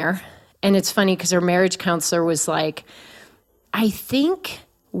been there, and it's funny because our marriage counselor was like, I think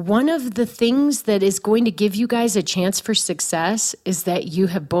one of the things that is going to give you guys a chance for success is that you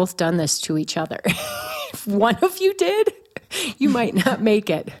have both done this to each other. If one of you did, you might not make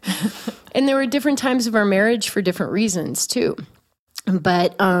it. And there were different times of our marriage for different reasons too.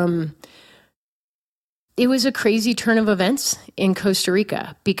 But it was a crazy turn of events in Costa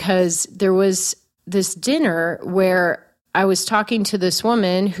Rica, because there was this dinner where I was talking to this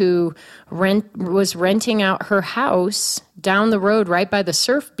woman who was renting out her house down the road right by the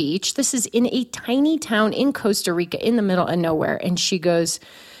surf beach. This is in a tiny town in Costa Rica in the middle of nowhere. And she goes,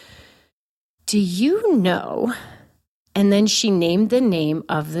 do you know? And then she named the name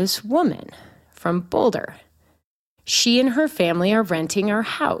of this woman from Boulder. She and her family are renting our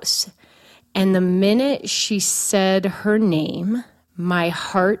house. And the minute she said her name, my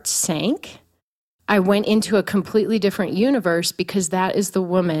heart sank. I went into a completely different universe, because that is the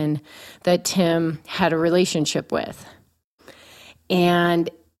woman that Tim had a relationship with. And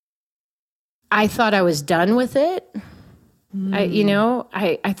I thought I was done with it.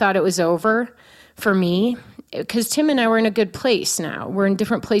 I thought it was over for me, because Tim and I were in a good place now. We're in a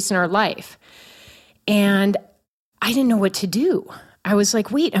different place in our life. And I didn't know what to do. I was like,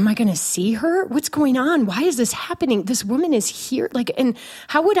 wait, am I going to see her? What's going on? Why is this happening? This woman is here. And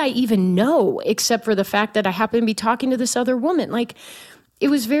how would I even know, except for the fact that I happen to be talking to this other woman? It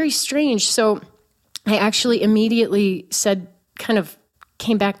was very strange. So I actually immediately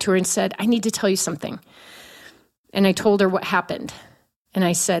came back to her and said, I need to tell you something. And I told her what happened. And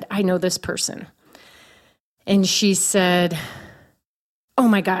I said, I know this person. And she said, oh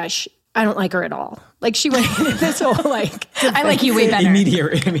my gosh, I don't like her at all. Like she went into this whole like, I like you way better.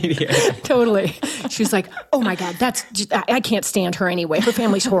 Immediate. Totally. She was like, oh my God, I can't stand her anyway. Her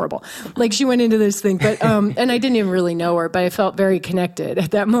family's horrible. Like she went into this thing, but, and I didn't even really know her, but I felt very connected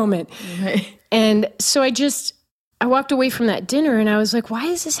at that moment. Right. And so I walked away from that dinner and I was like, why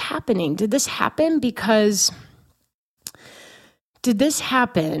is this happening? Did this happen because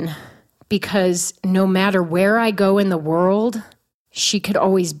no matter where I go in the world, she could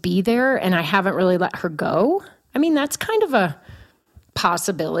always be there and I haven't really let her go? I mean, that's kind of a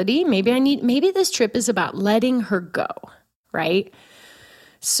possibility. Maybe this trip is about letting her go, right?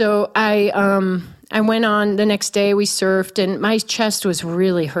 So I went on the next day, we surfed and my chest was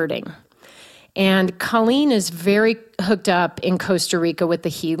really hurting. And Colleen is very hooked up in Costa Rica with the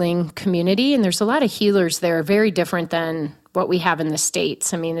healing community. And there's a lot of healers there, very different than what we have in the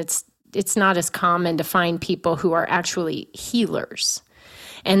States. I mean, it's not as common to find people who are actually healers.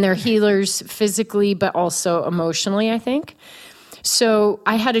 And they're healers physically, but also emotionally, I think. So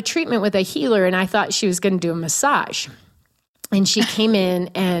I had a treatment with a healer and I thought she was going to do a massage. And she came in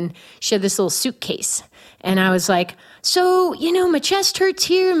and she had this little suitcase. And I was like, so, my chest hurts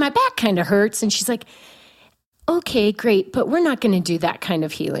here, my back kind of hurts. And she's like, okay, great, but we're not going to do that kind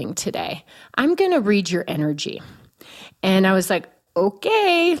of healing today. I'm going to read your energy. And I was like,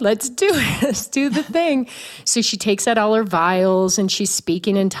 okay, let's do it. Let's do the thing. So she takes out all her vials and she's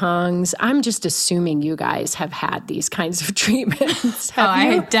speaking in tongues. I'm just assuming you guys have had these kinds of treatments.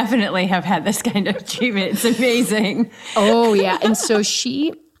 I definitely have had this kind of treatment. It's amazing. Oh, yeah. And so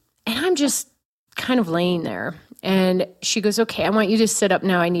I'm just kind of laying there. And she goes, okay, I want you to sit up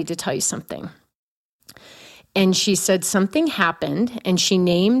now. I need to tell you something. And she said something happened and she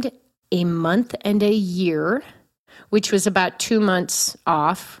named a month and a year, which was about 2 months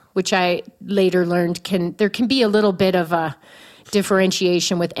off, which I later learned there can be a little bit of a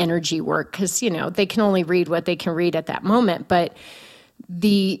differentiation with energy work because, they can only read what they can read at that moment. But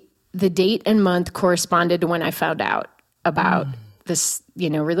the date and month corresponded to when I found out about this,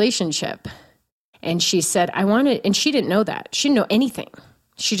 relationship. And she said, and she didn't know that. She didn't know anything.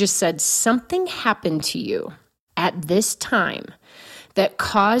 She just said, something happened to you at this time that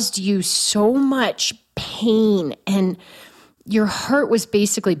caused you so much pain and your heart was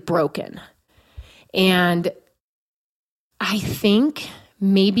basically broken. And I think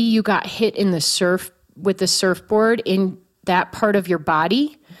maybe you got hit in with the surfboard in that part of your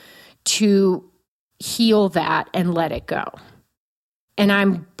body to heal that and let it go. And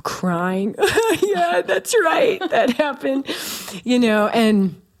I'm crying. Yeah, that's right. That happened,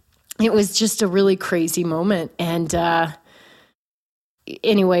 and it was just a really crazy moment. And,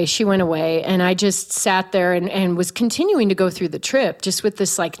 anyway, she went away and I just sat there and was continuing to go through the trip just with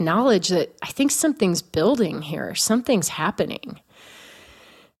this like knowledge that I think something's building here. Something's happening.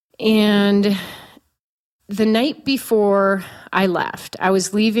 And the night before I left, I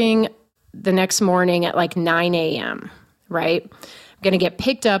was leaving the next morning at like 9 a.m., right? I'm going to get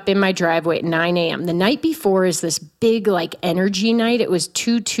picked up in my driveway at 9 a.m. The night before is this big like energy night. It was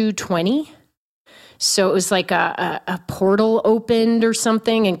 2/2/20. So it was like a portal opened or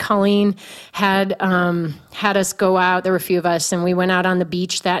something, and Colleen had us go out. There were a few of us, and we went out on the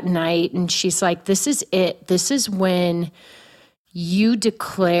beach that night, and she's like, this is it. This is when you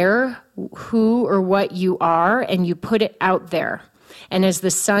declare who or what you are, and you put it out there. And as the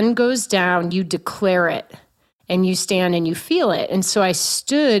sun goes down, you declare it, and you stand and you feel it. And so I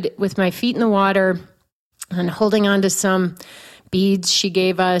stood with my feet in the water and holding on to some beads she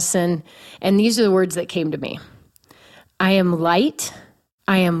gave us, and these are the words that came to me. I am light,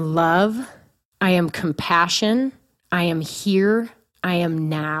 I am love, I am compassion, I am here, I am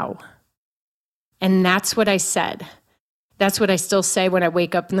now. And that's what I said. That's what I still say when I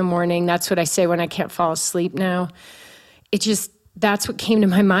wake up in the morning. That's what I say when I can't fall asleep now. That's what came to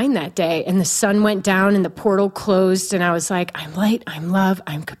my mind that day. And the sun went down and the portal closed. And I was like, I'm light, I'm love,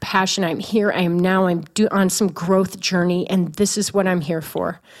 I'm compassion, I'm here, I am now, I'm on some growth journey. And this is what I'm here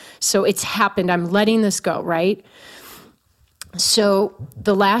for. So it's happened. I'm letting this go, right? So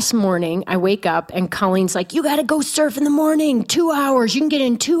the last morning I wake up and Colleen's like, you got to go surf in the morning, 2 hours. You can get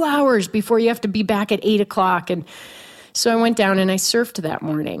in 2 hours before you have to be back at 8 o'clock. And so I went down and I surfed that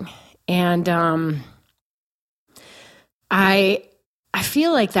morning. And, I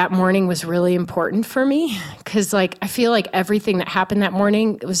feel like that morning was really important for me because I feel like everything that happened that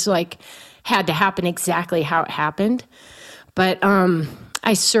morning was had to happen exactly how it happened. But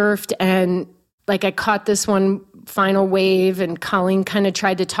I surfed and I caught this one final wave and Colleen kind of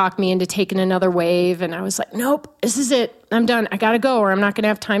tried to talk me into taking another wave. And I was like, nope, this is it. I'm done. I got to go or I'm not going to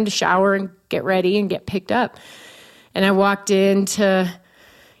have time to shower and get ready and get picked up. And I walked into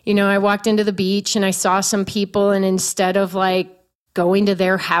I walked into the beach and I saw some people, and instead of like going to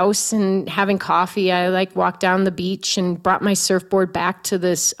their house and having coffee, I like walked down the beach and brought my surfboard back to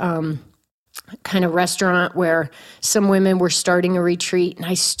this kind of restaurant where some women were starting a retreat. And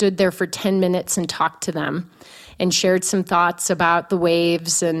I stood there for 10 minutes and talked to them and shared some thoughts about the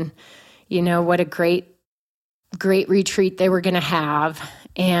waves and, what a great retreat they were going to have.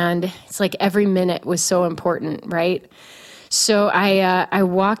 And it's like every minute was so important, right? So I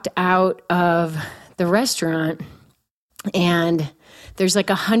walked out of the restaurant, and there's like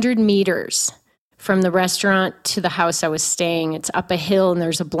 100 meters from the restaurant to the house I was staying. It's up a hill and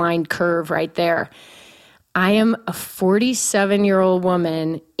there's a blind curve right there. I am a 47-year-old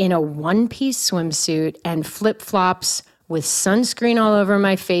woman in a one-piece swimsuit and flip-flops with sunscreen all over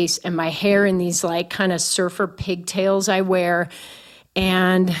my face and my hair in these like kind of surfer pigtails I wear.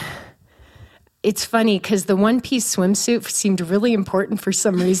 And it's funny because the one-piece swimsuit seemed really important for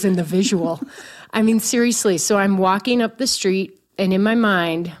some reason, the visual. I mean, seriously. So I'm walking up the street, and in my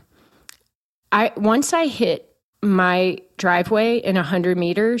mind, once I hit my driveway in 100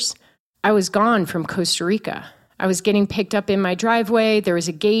 meters, I was gone from Costa Rica. I was getting picked up in my driveway. There was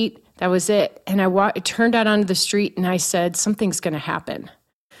a gate. That was it. And I turned out onto the street, and I said, something's going to happen.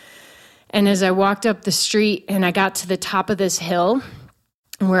 And as I walked up the street and I got to the top of this hill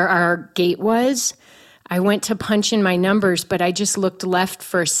where our gate was, I went to punch in my numbers, but I just looked left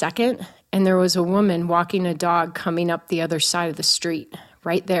for a second, and there was a woman walking a dog coming up the other side of the street,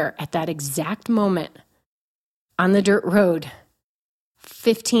 right there at that exact moment on the dirt road,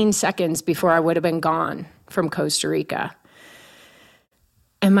 15 seconds before I would have been gone from Costa Rica.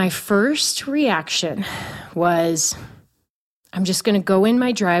 And my first reaction was, I'm just going to go in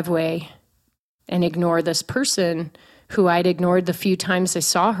my driveway and ignore this person who I'd ignored the few times I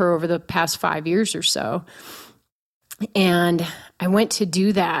saw her over the past 5 years or so. And I went to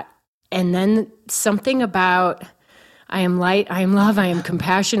do that. And then something about, I am light, I am love, I am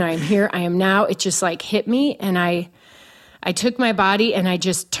compassion, I am here, I am now, it just like hit me. And I took my body and I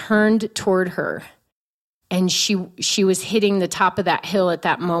just turned toward her. And she was hitting the top of that hill at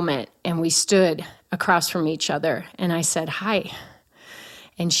that moment. And we stood across from each other. And I said, hi.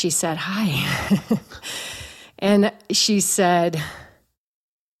 And she said, hi. And she said,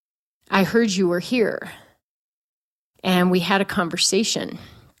 I heard you were here. And we had a conversation.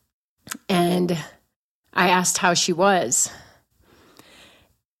 And I asked how she was.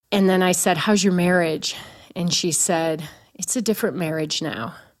 And then I said, how's your marriage? And she said, it's a different marriage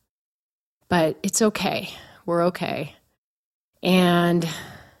now. But it's okay. We're okay. And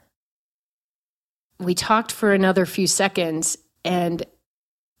we talked for another few seconds, and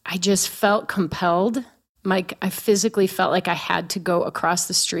I just felt compelled. Like I physically felt like I had to go across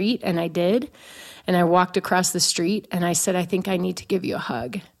the street, and I did. And I walked across the street, and I said, I think I need to give you a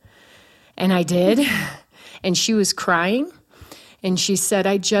hug. And I did. And she was crying. And she said,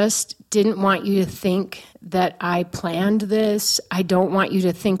 I just didn't want you to think that I planned this. I don't want you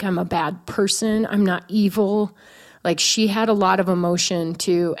to think I'm a bad person. I'm not evil. Like she had a lot of emotion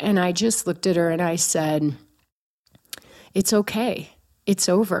too. And I just looked at her and I said, it's okay. It's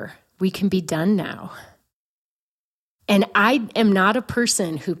over. We can be done now. And I am not a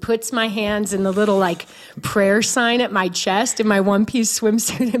person who puts my hands in the little like prayer sign at my chest in my one-piece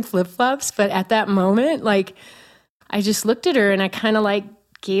swimsuit and flip-flops. But at that moment, like, I just looked at her and I kind of like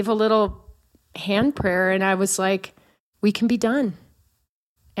gave a little hand prayer, and I was like, we can be done.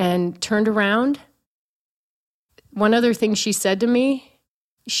 And turned around. One other thing she said to me,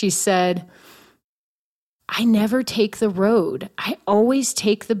 she said, I never take the road. I always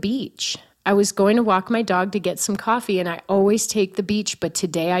take the beach. I was going to walk my dog to get some coffee, and I always take the beach, but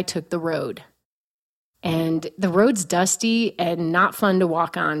today I took the road. And the road's dusty and not fun to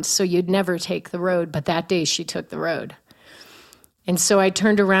walk on, so you'd never take the road. But that day she took the road. And so I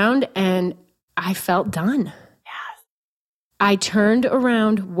turned around and I felt done. Yes. I turned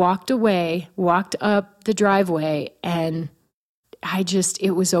around, walked away, walked up the driveway, and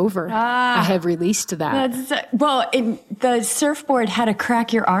it was over. I had released that. The surfboard had to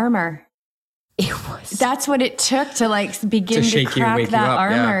crack your armor. That's what it took to like begin to crack that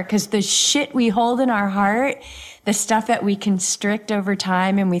armor, because the shit we hold in our heart, the stuff that we constrict over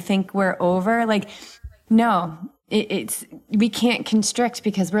time and we think we're over, like, no, we can't constrict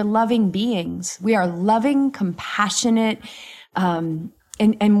because we're loving beings. We are loving, compassionate. And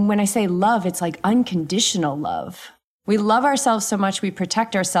when I say love, it's like unconditional love. We love ourselves so much, we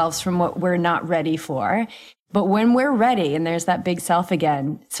protect ourselves from what we're not ready for. But when we're ready, and there's that big self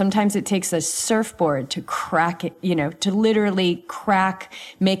again, sometimes it takes a surfboard to crack it, to literally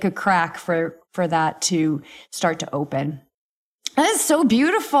make a crack for that to start to open. That is so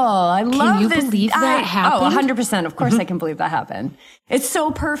beautiful. I love this. Can you believe that happened? 100%. Of course I can believe that happened. It's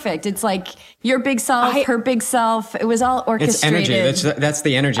so perfect. It's like your big self, her big self. It was all orchestrated. It's energy. That's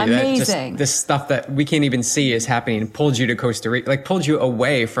the energy. Amazing. That just, this stuff that we can't even see is happening. Pulled you to Costa Rica, like pulled you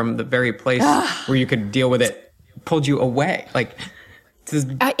away from the very place where you could deal with it. Pulled you away. Like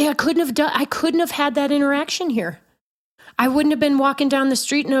I couldn't have had that interaction here. I wouldn't have been walking down the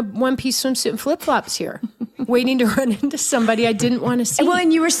street in a one-piece swimsuit and flip-flops here, waiting to run into somebody I didn't want to see. Well,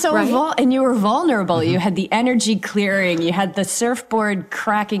 and you were so right? and you were vulnerable. Mm-hmm. You had the energy clearing. You had the surfboard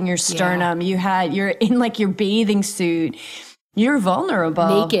cracking your sternum. Yeah. You're in like your bathing suit. You're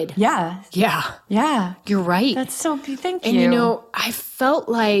vulnerable. Naked. Yeah. Yeah. Yeah. You're right. That's so, thank you. And you know, I felt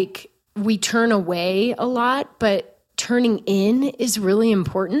like we turn away a lot, but turning in is really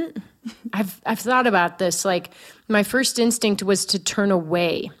important. I've thought about this. Like my first instinct was to turn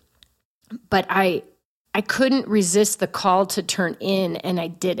away, but I couldn't resist the call to turn in, and I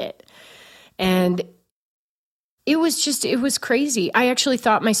did it. And it was crazy. I actually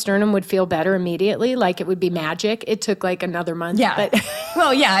thought my sternum would feel better immediately, like it would be magic. It took like another month. Yeah. But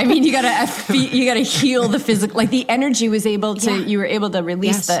well, yeah. I mean, you gotta heal the physical. Like the energy was able to. Yeah. You were able to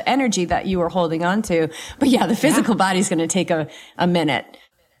release the energy that you were holding on to. But yeah, the physical body's going to take a minute.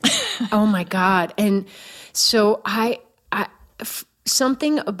 Oh my God. And so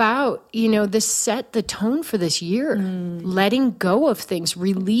something about, this set the tone for this year, letting go of things,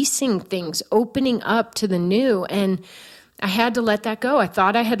 releasing things, opening up to the new. And I had to let that go. I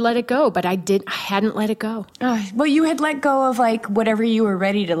thought I had let it go, but I hadn't let it go. Well, you had let go of like whatever you were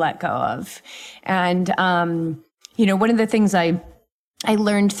ready to let go of. And, one of the things I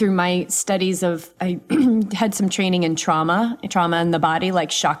learned through my studies I had some training in trauma in the body, like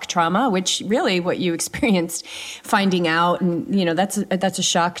shock trauma, which really what you experienced finding out. And, that's a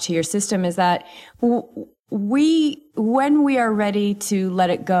shock to your system, is that when we are ready to let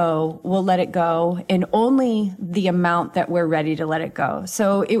it go, we'll let it go in only the amount that we're ready to let it go.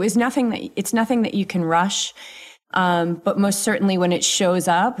 So it's nothing that you can rush. But most certainly when it shows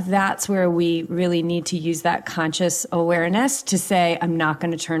up, that's where we really need to use that conscious awareness to say, I'm not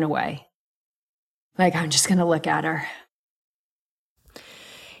going to turn away. Like, I'm just going to look at her.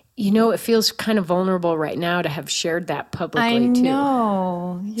 It feels kind of vulnerable right now to have shared that publicly too. I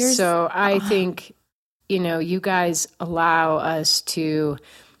know. So I think, you guys allow us to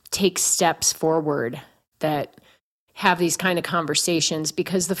take steps forward that have these kind of conversations,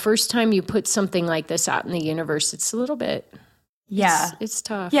 because the first time you put something like this out in the universe, it's a little bit, it's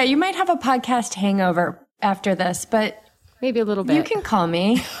tough. Yeah, you might have a podcast hangover after this, but maybe a little bit. You can call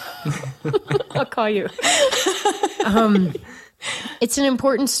me. I'll call you. It's an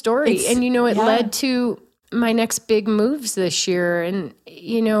important story. And, it led to my next big moves this year. And,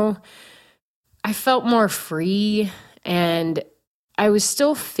 I felt more free, and I was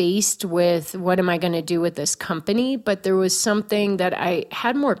still faced with what am I going to do with this company, but there was something that I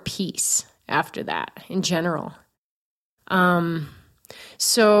had more peace after that in general.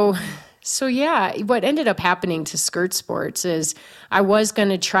 So yeah, what ended up happening to Skirt Sports is I was going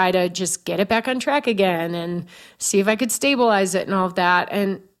to try to just get it back on track again and see if I could stabilize it and all of that.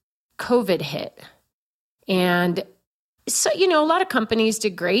 And COVID hit. And so, a lot of companies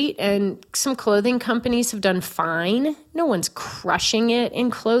did great, and some clothing companies have done fine. No one's crushing it in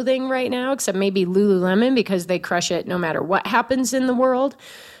clothing right now, except maybe Lululemon, because they crush it no matter what happens in the world.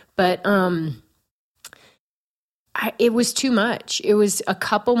 But it was too much. It was a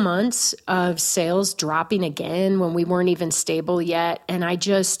couple months of sales dropping again when we weren't even stable yet. And I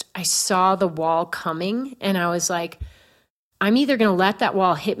saw the wall coming, and I was like, I'm either going to let that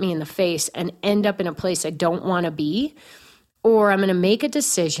wall hit me in the face and end up in a place I don't want to be, or I'm going to make a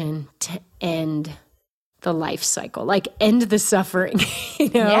decision to end the life cycle, like end the suffering,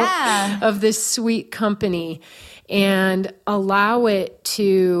 of this sweet company, and allow it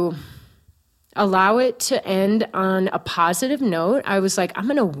to end on a positive note. I was like, I'm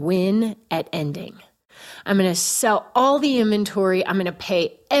going to win at ending. I'm going to sell all the inventory. I'm going to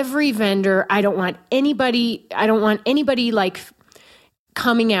pay every vendor. I don't want anybody like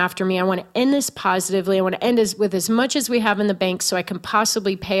coming after me. I want to end this positively. I want to end this with as much as we have in the bank so I can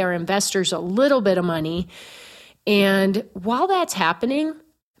possibly pay our investors a little bit of money. And while that's happening,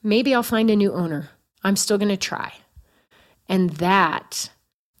 maybe I'll find a new owner. I'm still going to try. And that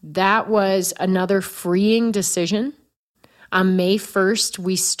was another freeing decision. On May 1st,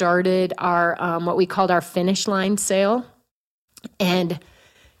 we started our what we called our finish line sale. And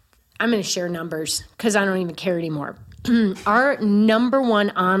I'm going to share numbers because I don't even care anymore. Our number one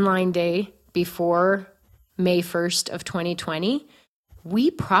online day before May 1st of 2020, we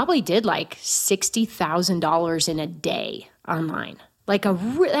probably did like $60,000 in a day online. Like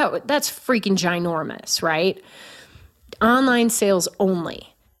that's freaking ginormous, right? Online sales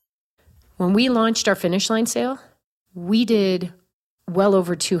only. When we launched our Finish Line sale, we did well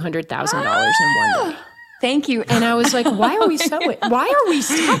over $200,000 in one day. Thank you. And I was like, why are we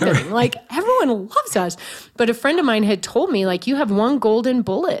stopping? Like, everyone loves us. But a friend of mine had told me, like, you have one golden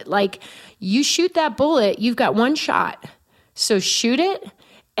bullet. Like, you shoot that bullet, you've got one shot. So shoot it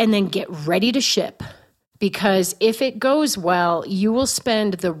and then get ready to ship. Because if it goes well, you will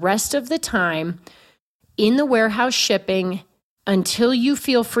spend the rest of the time in the warehouse shipping until you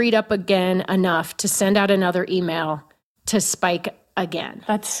feel freed up again enough to send out another email to spike again.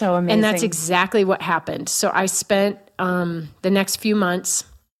 That's so amazing. And that's exactly what happened. So I spent the next few months,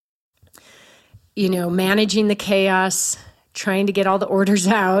 managing the chaos, trying to get all the orders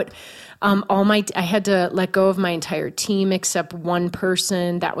out. I had to let go of my entire team except one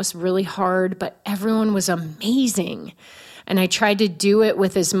person. That was really hard, but everyone was amazing. And I tried to do it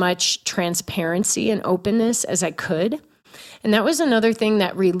with as much transparency and openness as I could. And that was another thing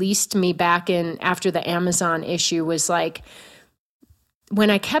that released me back in after the Amazon issue was like, when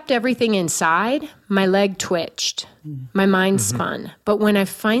I kept everything inside, my leg twitched, my mind spun. But when I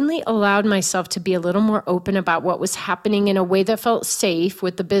finally allowed myself to be a little more open about what was happening in a way that felt safe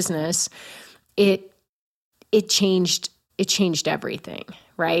with the business, it changed everything,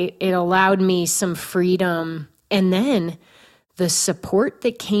 right? It allowed me some freedom. And then the support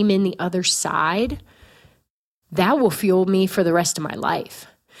that came in the other side, that will fuel me for the rest of my life.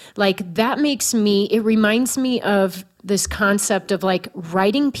 Like it reminds me of this concept of like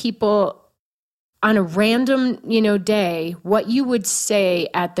writing people on a random, day, what you would say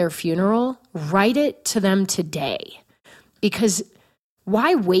at their funeral, write it to them today. Because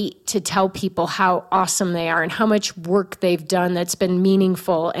why wait to tell people how awesome they are and how much work they've done that's been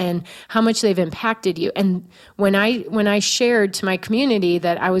meaningful and how much they've impacted you? And when I shared to my community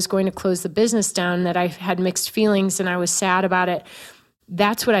that I was going to close the business down, that I had mixed feelings and I was sad about it,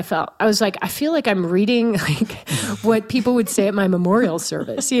 that's what I felt. I was like, I feel like I'm reading like what people would say at my memorial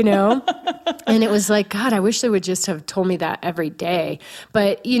service, And it was like, God, I wish they would just have told me that every day.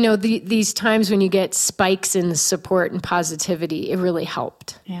 But, these times when you get spikes in the support and positivity, it really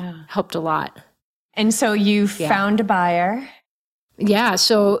helped. Yeah. Helped a lot. And so you found a buyer. Yeah.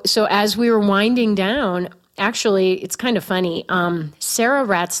 So as we were winding down, actually, it's kind of funny. Sarah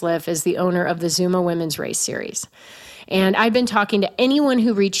Ratzliff is the owner of the Zuma Women's Race Series. And I've been talking to anyone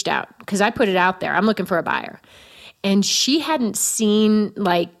who reached out because I put it out there. I'm looking for a buyer. And she hadn't seen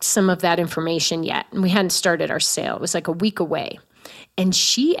like some of that information yet. And we hadn't started our sale. It was like a week away. And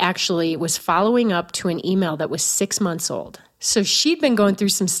she actually was following up to an email that was 6 months old. So she'd been going through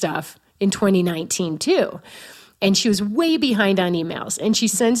some stuff in 2019 too. And she was way behind on emails. And she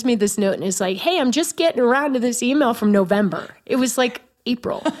sends me this note and is like, hey, I'm just getting around to this email from November. It was like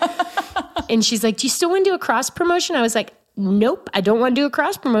April. And she's like, do you still want to do a cross promotion? I was like, nope, I don't want to do a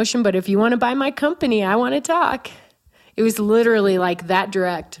cross promotion, but if you want to buy my company, I want to talk. It was literally like that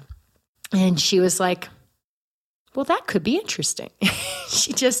direct. And she was like, well, that could be interesting.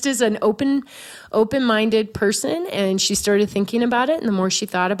 She just is an open-minded person. And she started thinking about it. And the more she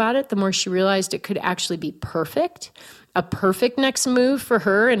thought about it, the more she realized it could actually be a perfect next move for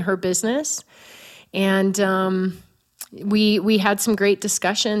her and her business. And, we had some great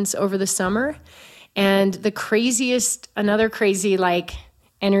discussions over the summer, and another crazy like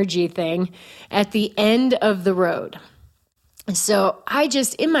energy thing at the end of the road. So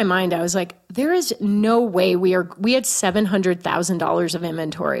in my mind, I was like, there is no way we had $700,000 of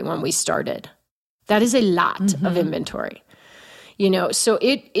inventory when we started. That is a lot of inventory, so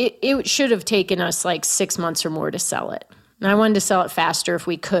it should have taken us like 6 months or more to sell it. And I wanted to sell it faster if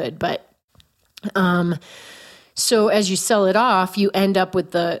we could, but, so as you sell it off, you end up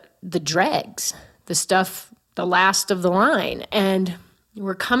with the dregs, the stuff, the last of the line. And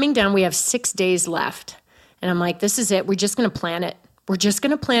we're coming down. We have 6 days left. And I'm like, this is it. We're just going to plan it. We're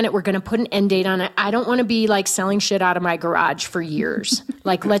going to put an end date on it. I don't want to be like selling shit out of my garage for years.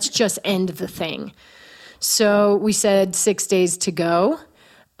 Like, let's just end the thing. So we said 6 days to go.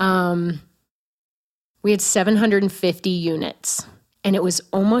 We had 750 units. And it was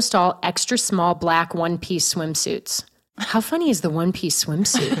almost all extra small black one-piece swimsuits. How funny is the one-piece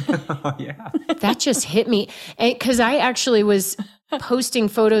swimsuit? Oh, yeah. That just hit me. Because I actually was posting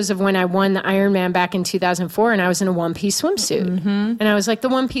photos of when I won the Ironman back in 2004, and I was in a one-piece swimsuit. And I was like, the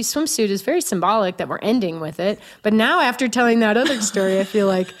one-piece swimsuit is very symbolic that we're ending with it. But now after telling that other story, I feel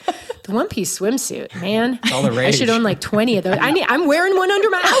like the one-piece swimsuit, man. It's all the rage. I should own like 20 of those. I'm wearing one under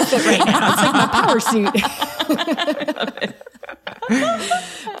my outfit right now. It's like my power suit. I love it.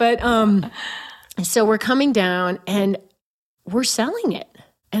 But so we're coming down, and we're selling it.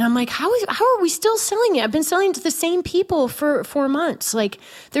 And I'm like, how are we still selling it? I've been selling to the same people for 4 months. Like,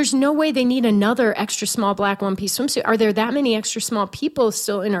 there's no way they need another extra small black one-piece swimsuit. Are there that many extra small people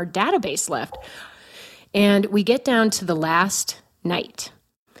still in our database left? And we get down to the last night,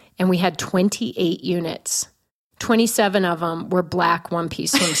 and we had 28 units. 27 of them were black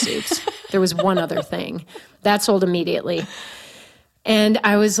one-piece swimsuits. There was one other thing. That sold immediately. And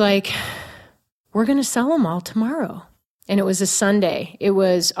I was like, we're going to sell them all tomorrow. And it was a Sunday. It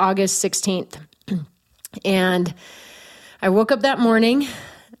was August 16th. And I woke up that morning.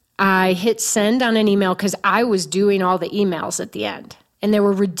 I hit send on an email because I was doing all the emails at the end. And they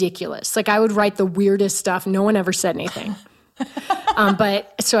were ridiculous. Like, I would write the weirdest stuff. No one ever said anything.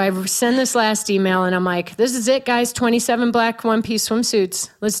 But so I send this last email and I'm like, this is it, guys. 27 black one-piece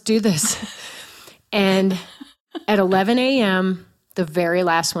swimsuits. Let's do this. And at 11 a.m., the very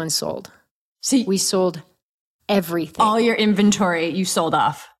last one sold. So we sold everything. All your inventory you sold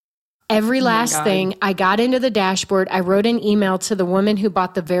off. Every last thing. I got into the dashboard. I wrote an email to the woman who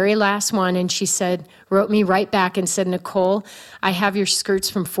bought the very last one, and she wrote me right back and said, Nicole, I have your skirts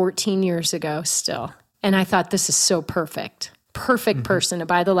from 14 years ago still. And I thought, this is so perfect. Perfect person to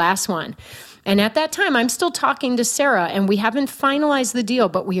buy the last one. And at that time, I'm still talking to Sarah, and we haven't finalized the deal,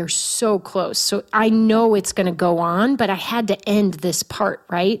 but we are so close. So I know it's going to go on, but I had to end this part,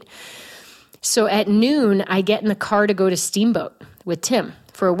 right? So at noon, I get in the car to go to Steamboat with Tim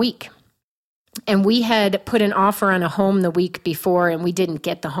for a week. And we had put an offer on a home the week before, and we didn't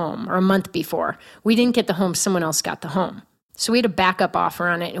get the home, or a month before. We didn't get the home. Someone else got the home. So we had a backup offer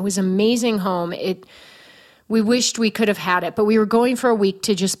on it. It was an amazing home. We wished we could have had it, but we were going for a week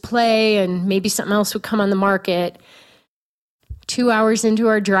to just play, and maybe something else would come on the market. 2 hours into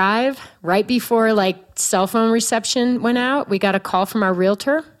our drive, right before cell phone reception went out, we got a call from our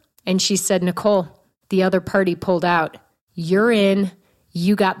realtor. And she said, Nicole, the other party pulled out. You're in.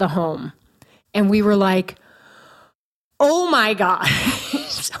 You got the home. And we were like, oh my God.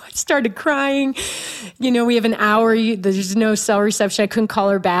 So I started crying. We have an hour. There's no cell reception. I couldn't call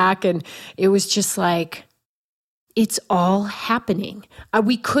her back. And it was just like, it's all happening.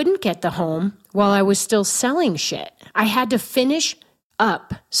 We couldn't get the home while I was still selling shit. I had to finish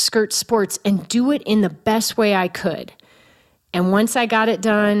up Skirt Sports and do it in the best way I could. And once I got it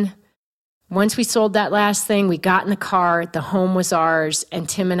done, once we sold that last thing, we got in the car, the home was ours, and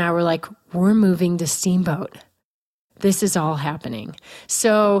Tim and I were like, we're moving to Steamboat. This is all happening.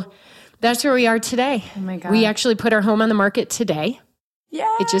 So that's where we are today. Oh my God. We actually put our home on the market today.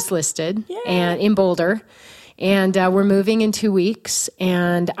 Yeah. It just listed and in Boulder. And we're moving in 2 weeks.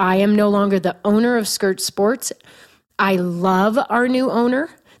 And I am no longer the owner of Skirt Sports. I love our new owner.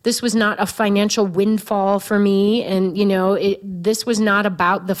 This was not a financial windfall for me. And, this was not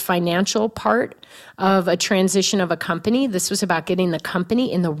about the financial part of a transition of a company. This was about getting the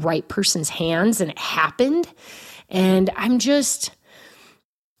company in the right person's hands. And it happened. And I'm just,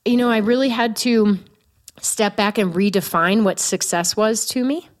 I really had to step back and redefine what success was to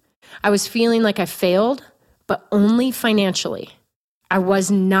me. I was feeling like I failed, but only financially.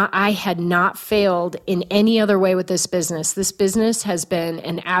 I had not failed in any other way with this business. This business has been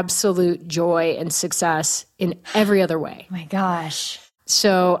an absolute joy and success in every other way. Oh my gosh.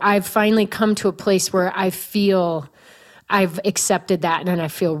 So I've finally come to a place where I feel I've accepted that and I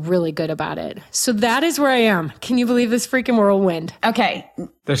feel really good about it. So that is where I am. Can you believe this freaking whirlwind? Okay.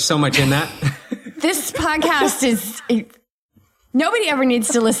 There's so much in that. This podcast is... Nobody ever needs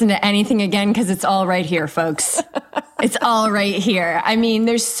to listen to anything again because it's all right here, folks. It's all right here. I mean,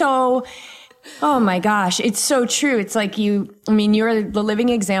 oh my gosh, it's so true. It's like you're the living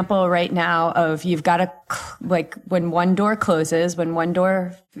example right now of you've got to, when one door closes,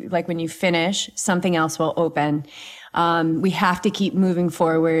 when you finish, something else will open. We have to keep moving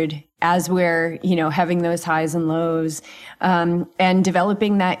forward as we're, having those highs and lows, and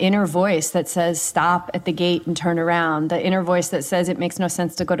developing that inner voice that says, stop at the gate and turn around. The inner voice that says it makes no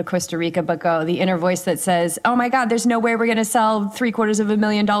sense to go to Costa Rica, but go. The inner voice that says, oh my God, there's no way we're going to sell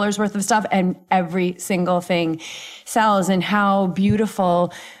 $750,000 worth of stuff. And every single thing sells, and how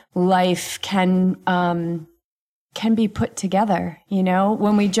beautiful life can be put together.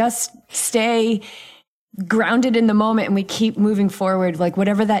 When we just stay grounded in the moment and we keep moving forward,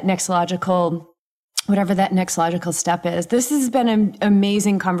 whatever that next logical step is. This has been an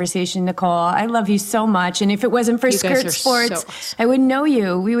amazing conversation, Nicole. I love you so much. And if it wasn't for Skirt Sports, I wouldn't know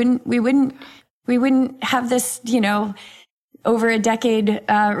you. We wouldn't have this, over a decade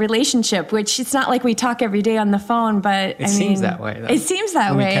relationship, which it's not like we talk every day on the phone, but it seems that way. It seems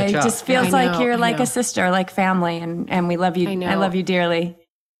that way. It just feels like you're like a sister, like family, and we love you. I love you dearly.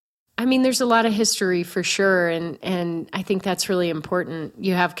 I mean, there's a lot of history for sure. And I think that's really important.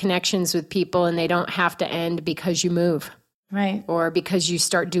 You have connections with people and they don't have to end because you move. Right. Or because you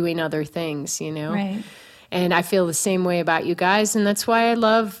start doing other things, you know? Right. And I feel the same way about you guys. And that's why I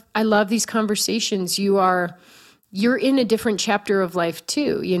love these conversations. You're in a different chapter of life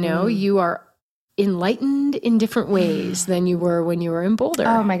too, you know? You are enlightened in different ways than you were when you were in Boulder.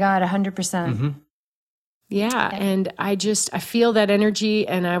 Oh my God, 100%. Yeah. And I feel that energy,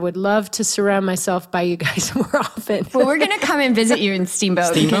 and I would love to surround myself by you guys more often. Well, we're going to come and visit you in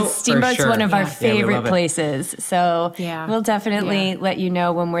Steamboat because Steamboat's sure. one of our favorite places. So we'll definitely let you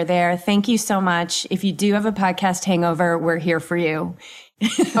know when we're there. Thank you so much. If you do have a podcast hangover, we're here for you.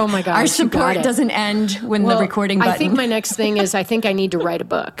 Oh my gosh. Our support doesn't end when the recording button. I think my next thing is I think I need to write a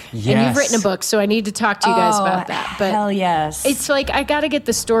book. And you've written a book, so I need to talk to you guys about that. But hell yes. It's like I got to get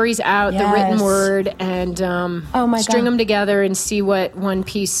the stories out, the written word, and string them together and see what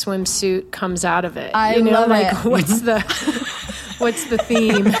one-piece swimsuit comes out of it. I love it. What's the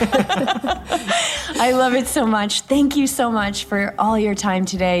theme? I love it so much. Thank you so much for all your time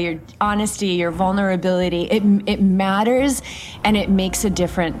today, your honesty, your vulnerability. It matters and it makes a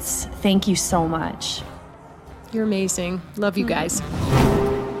difference. Thank you so much. You're amazing. Love you guys.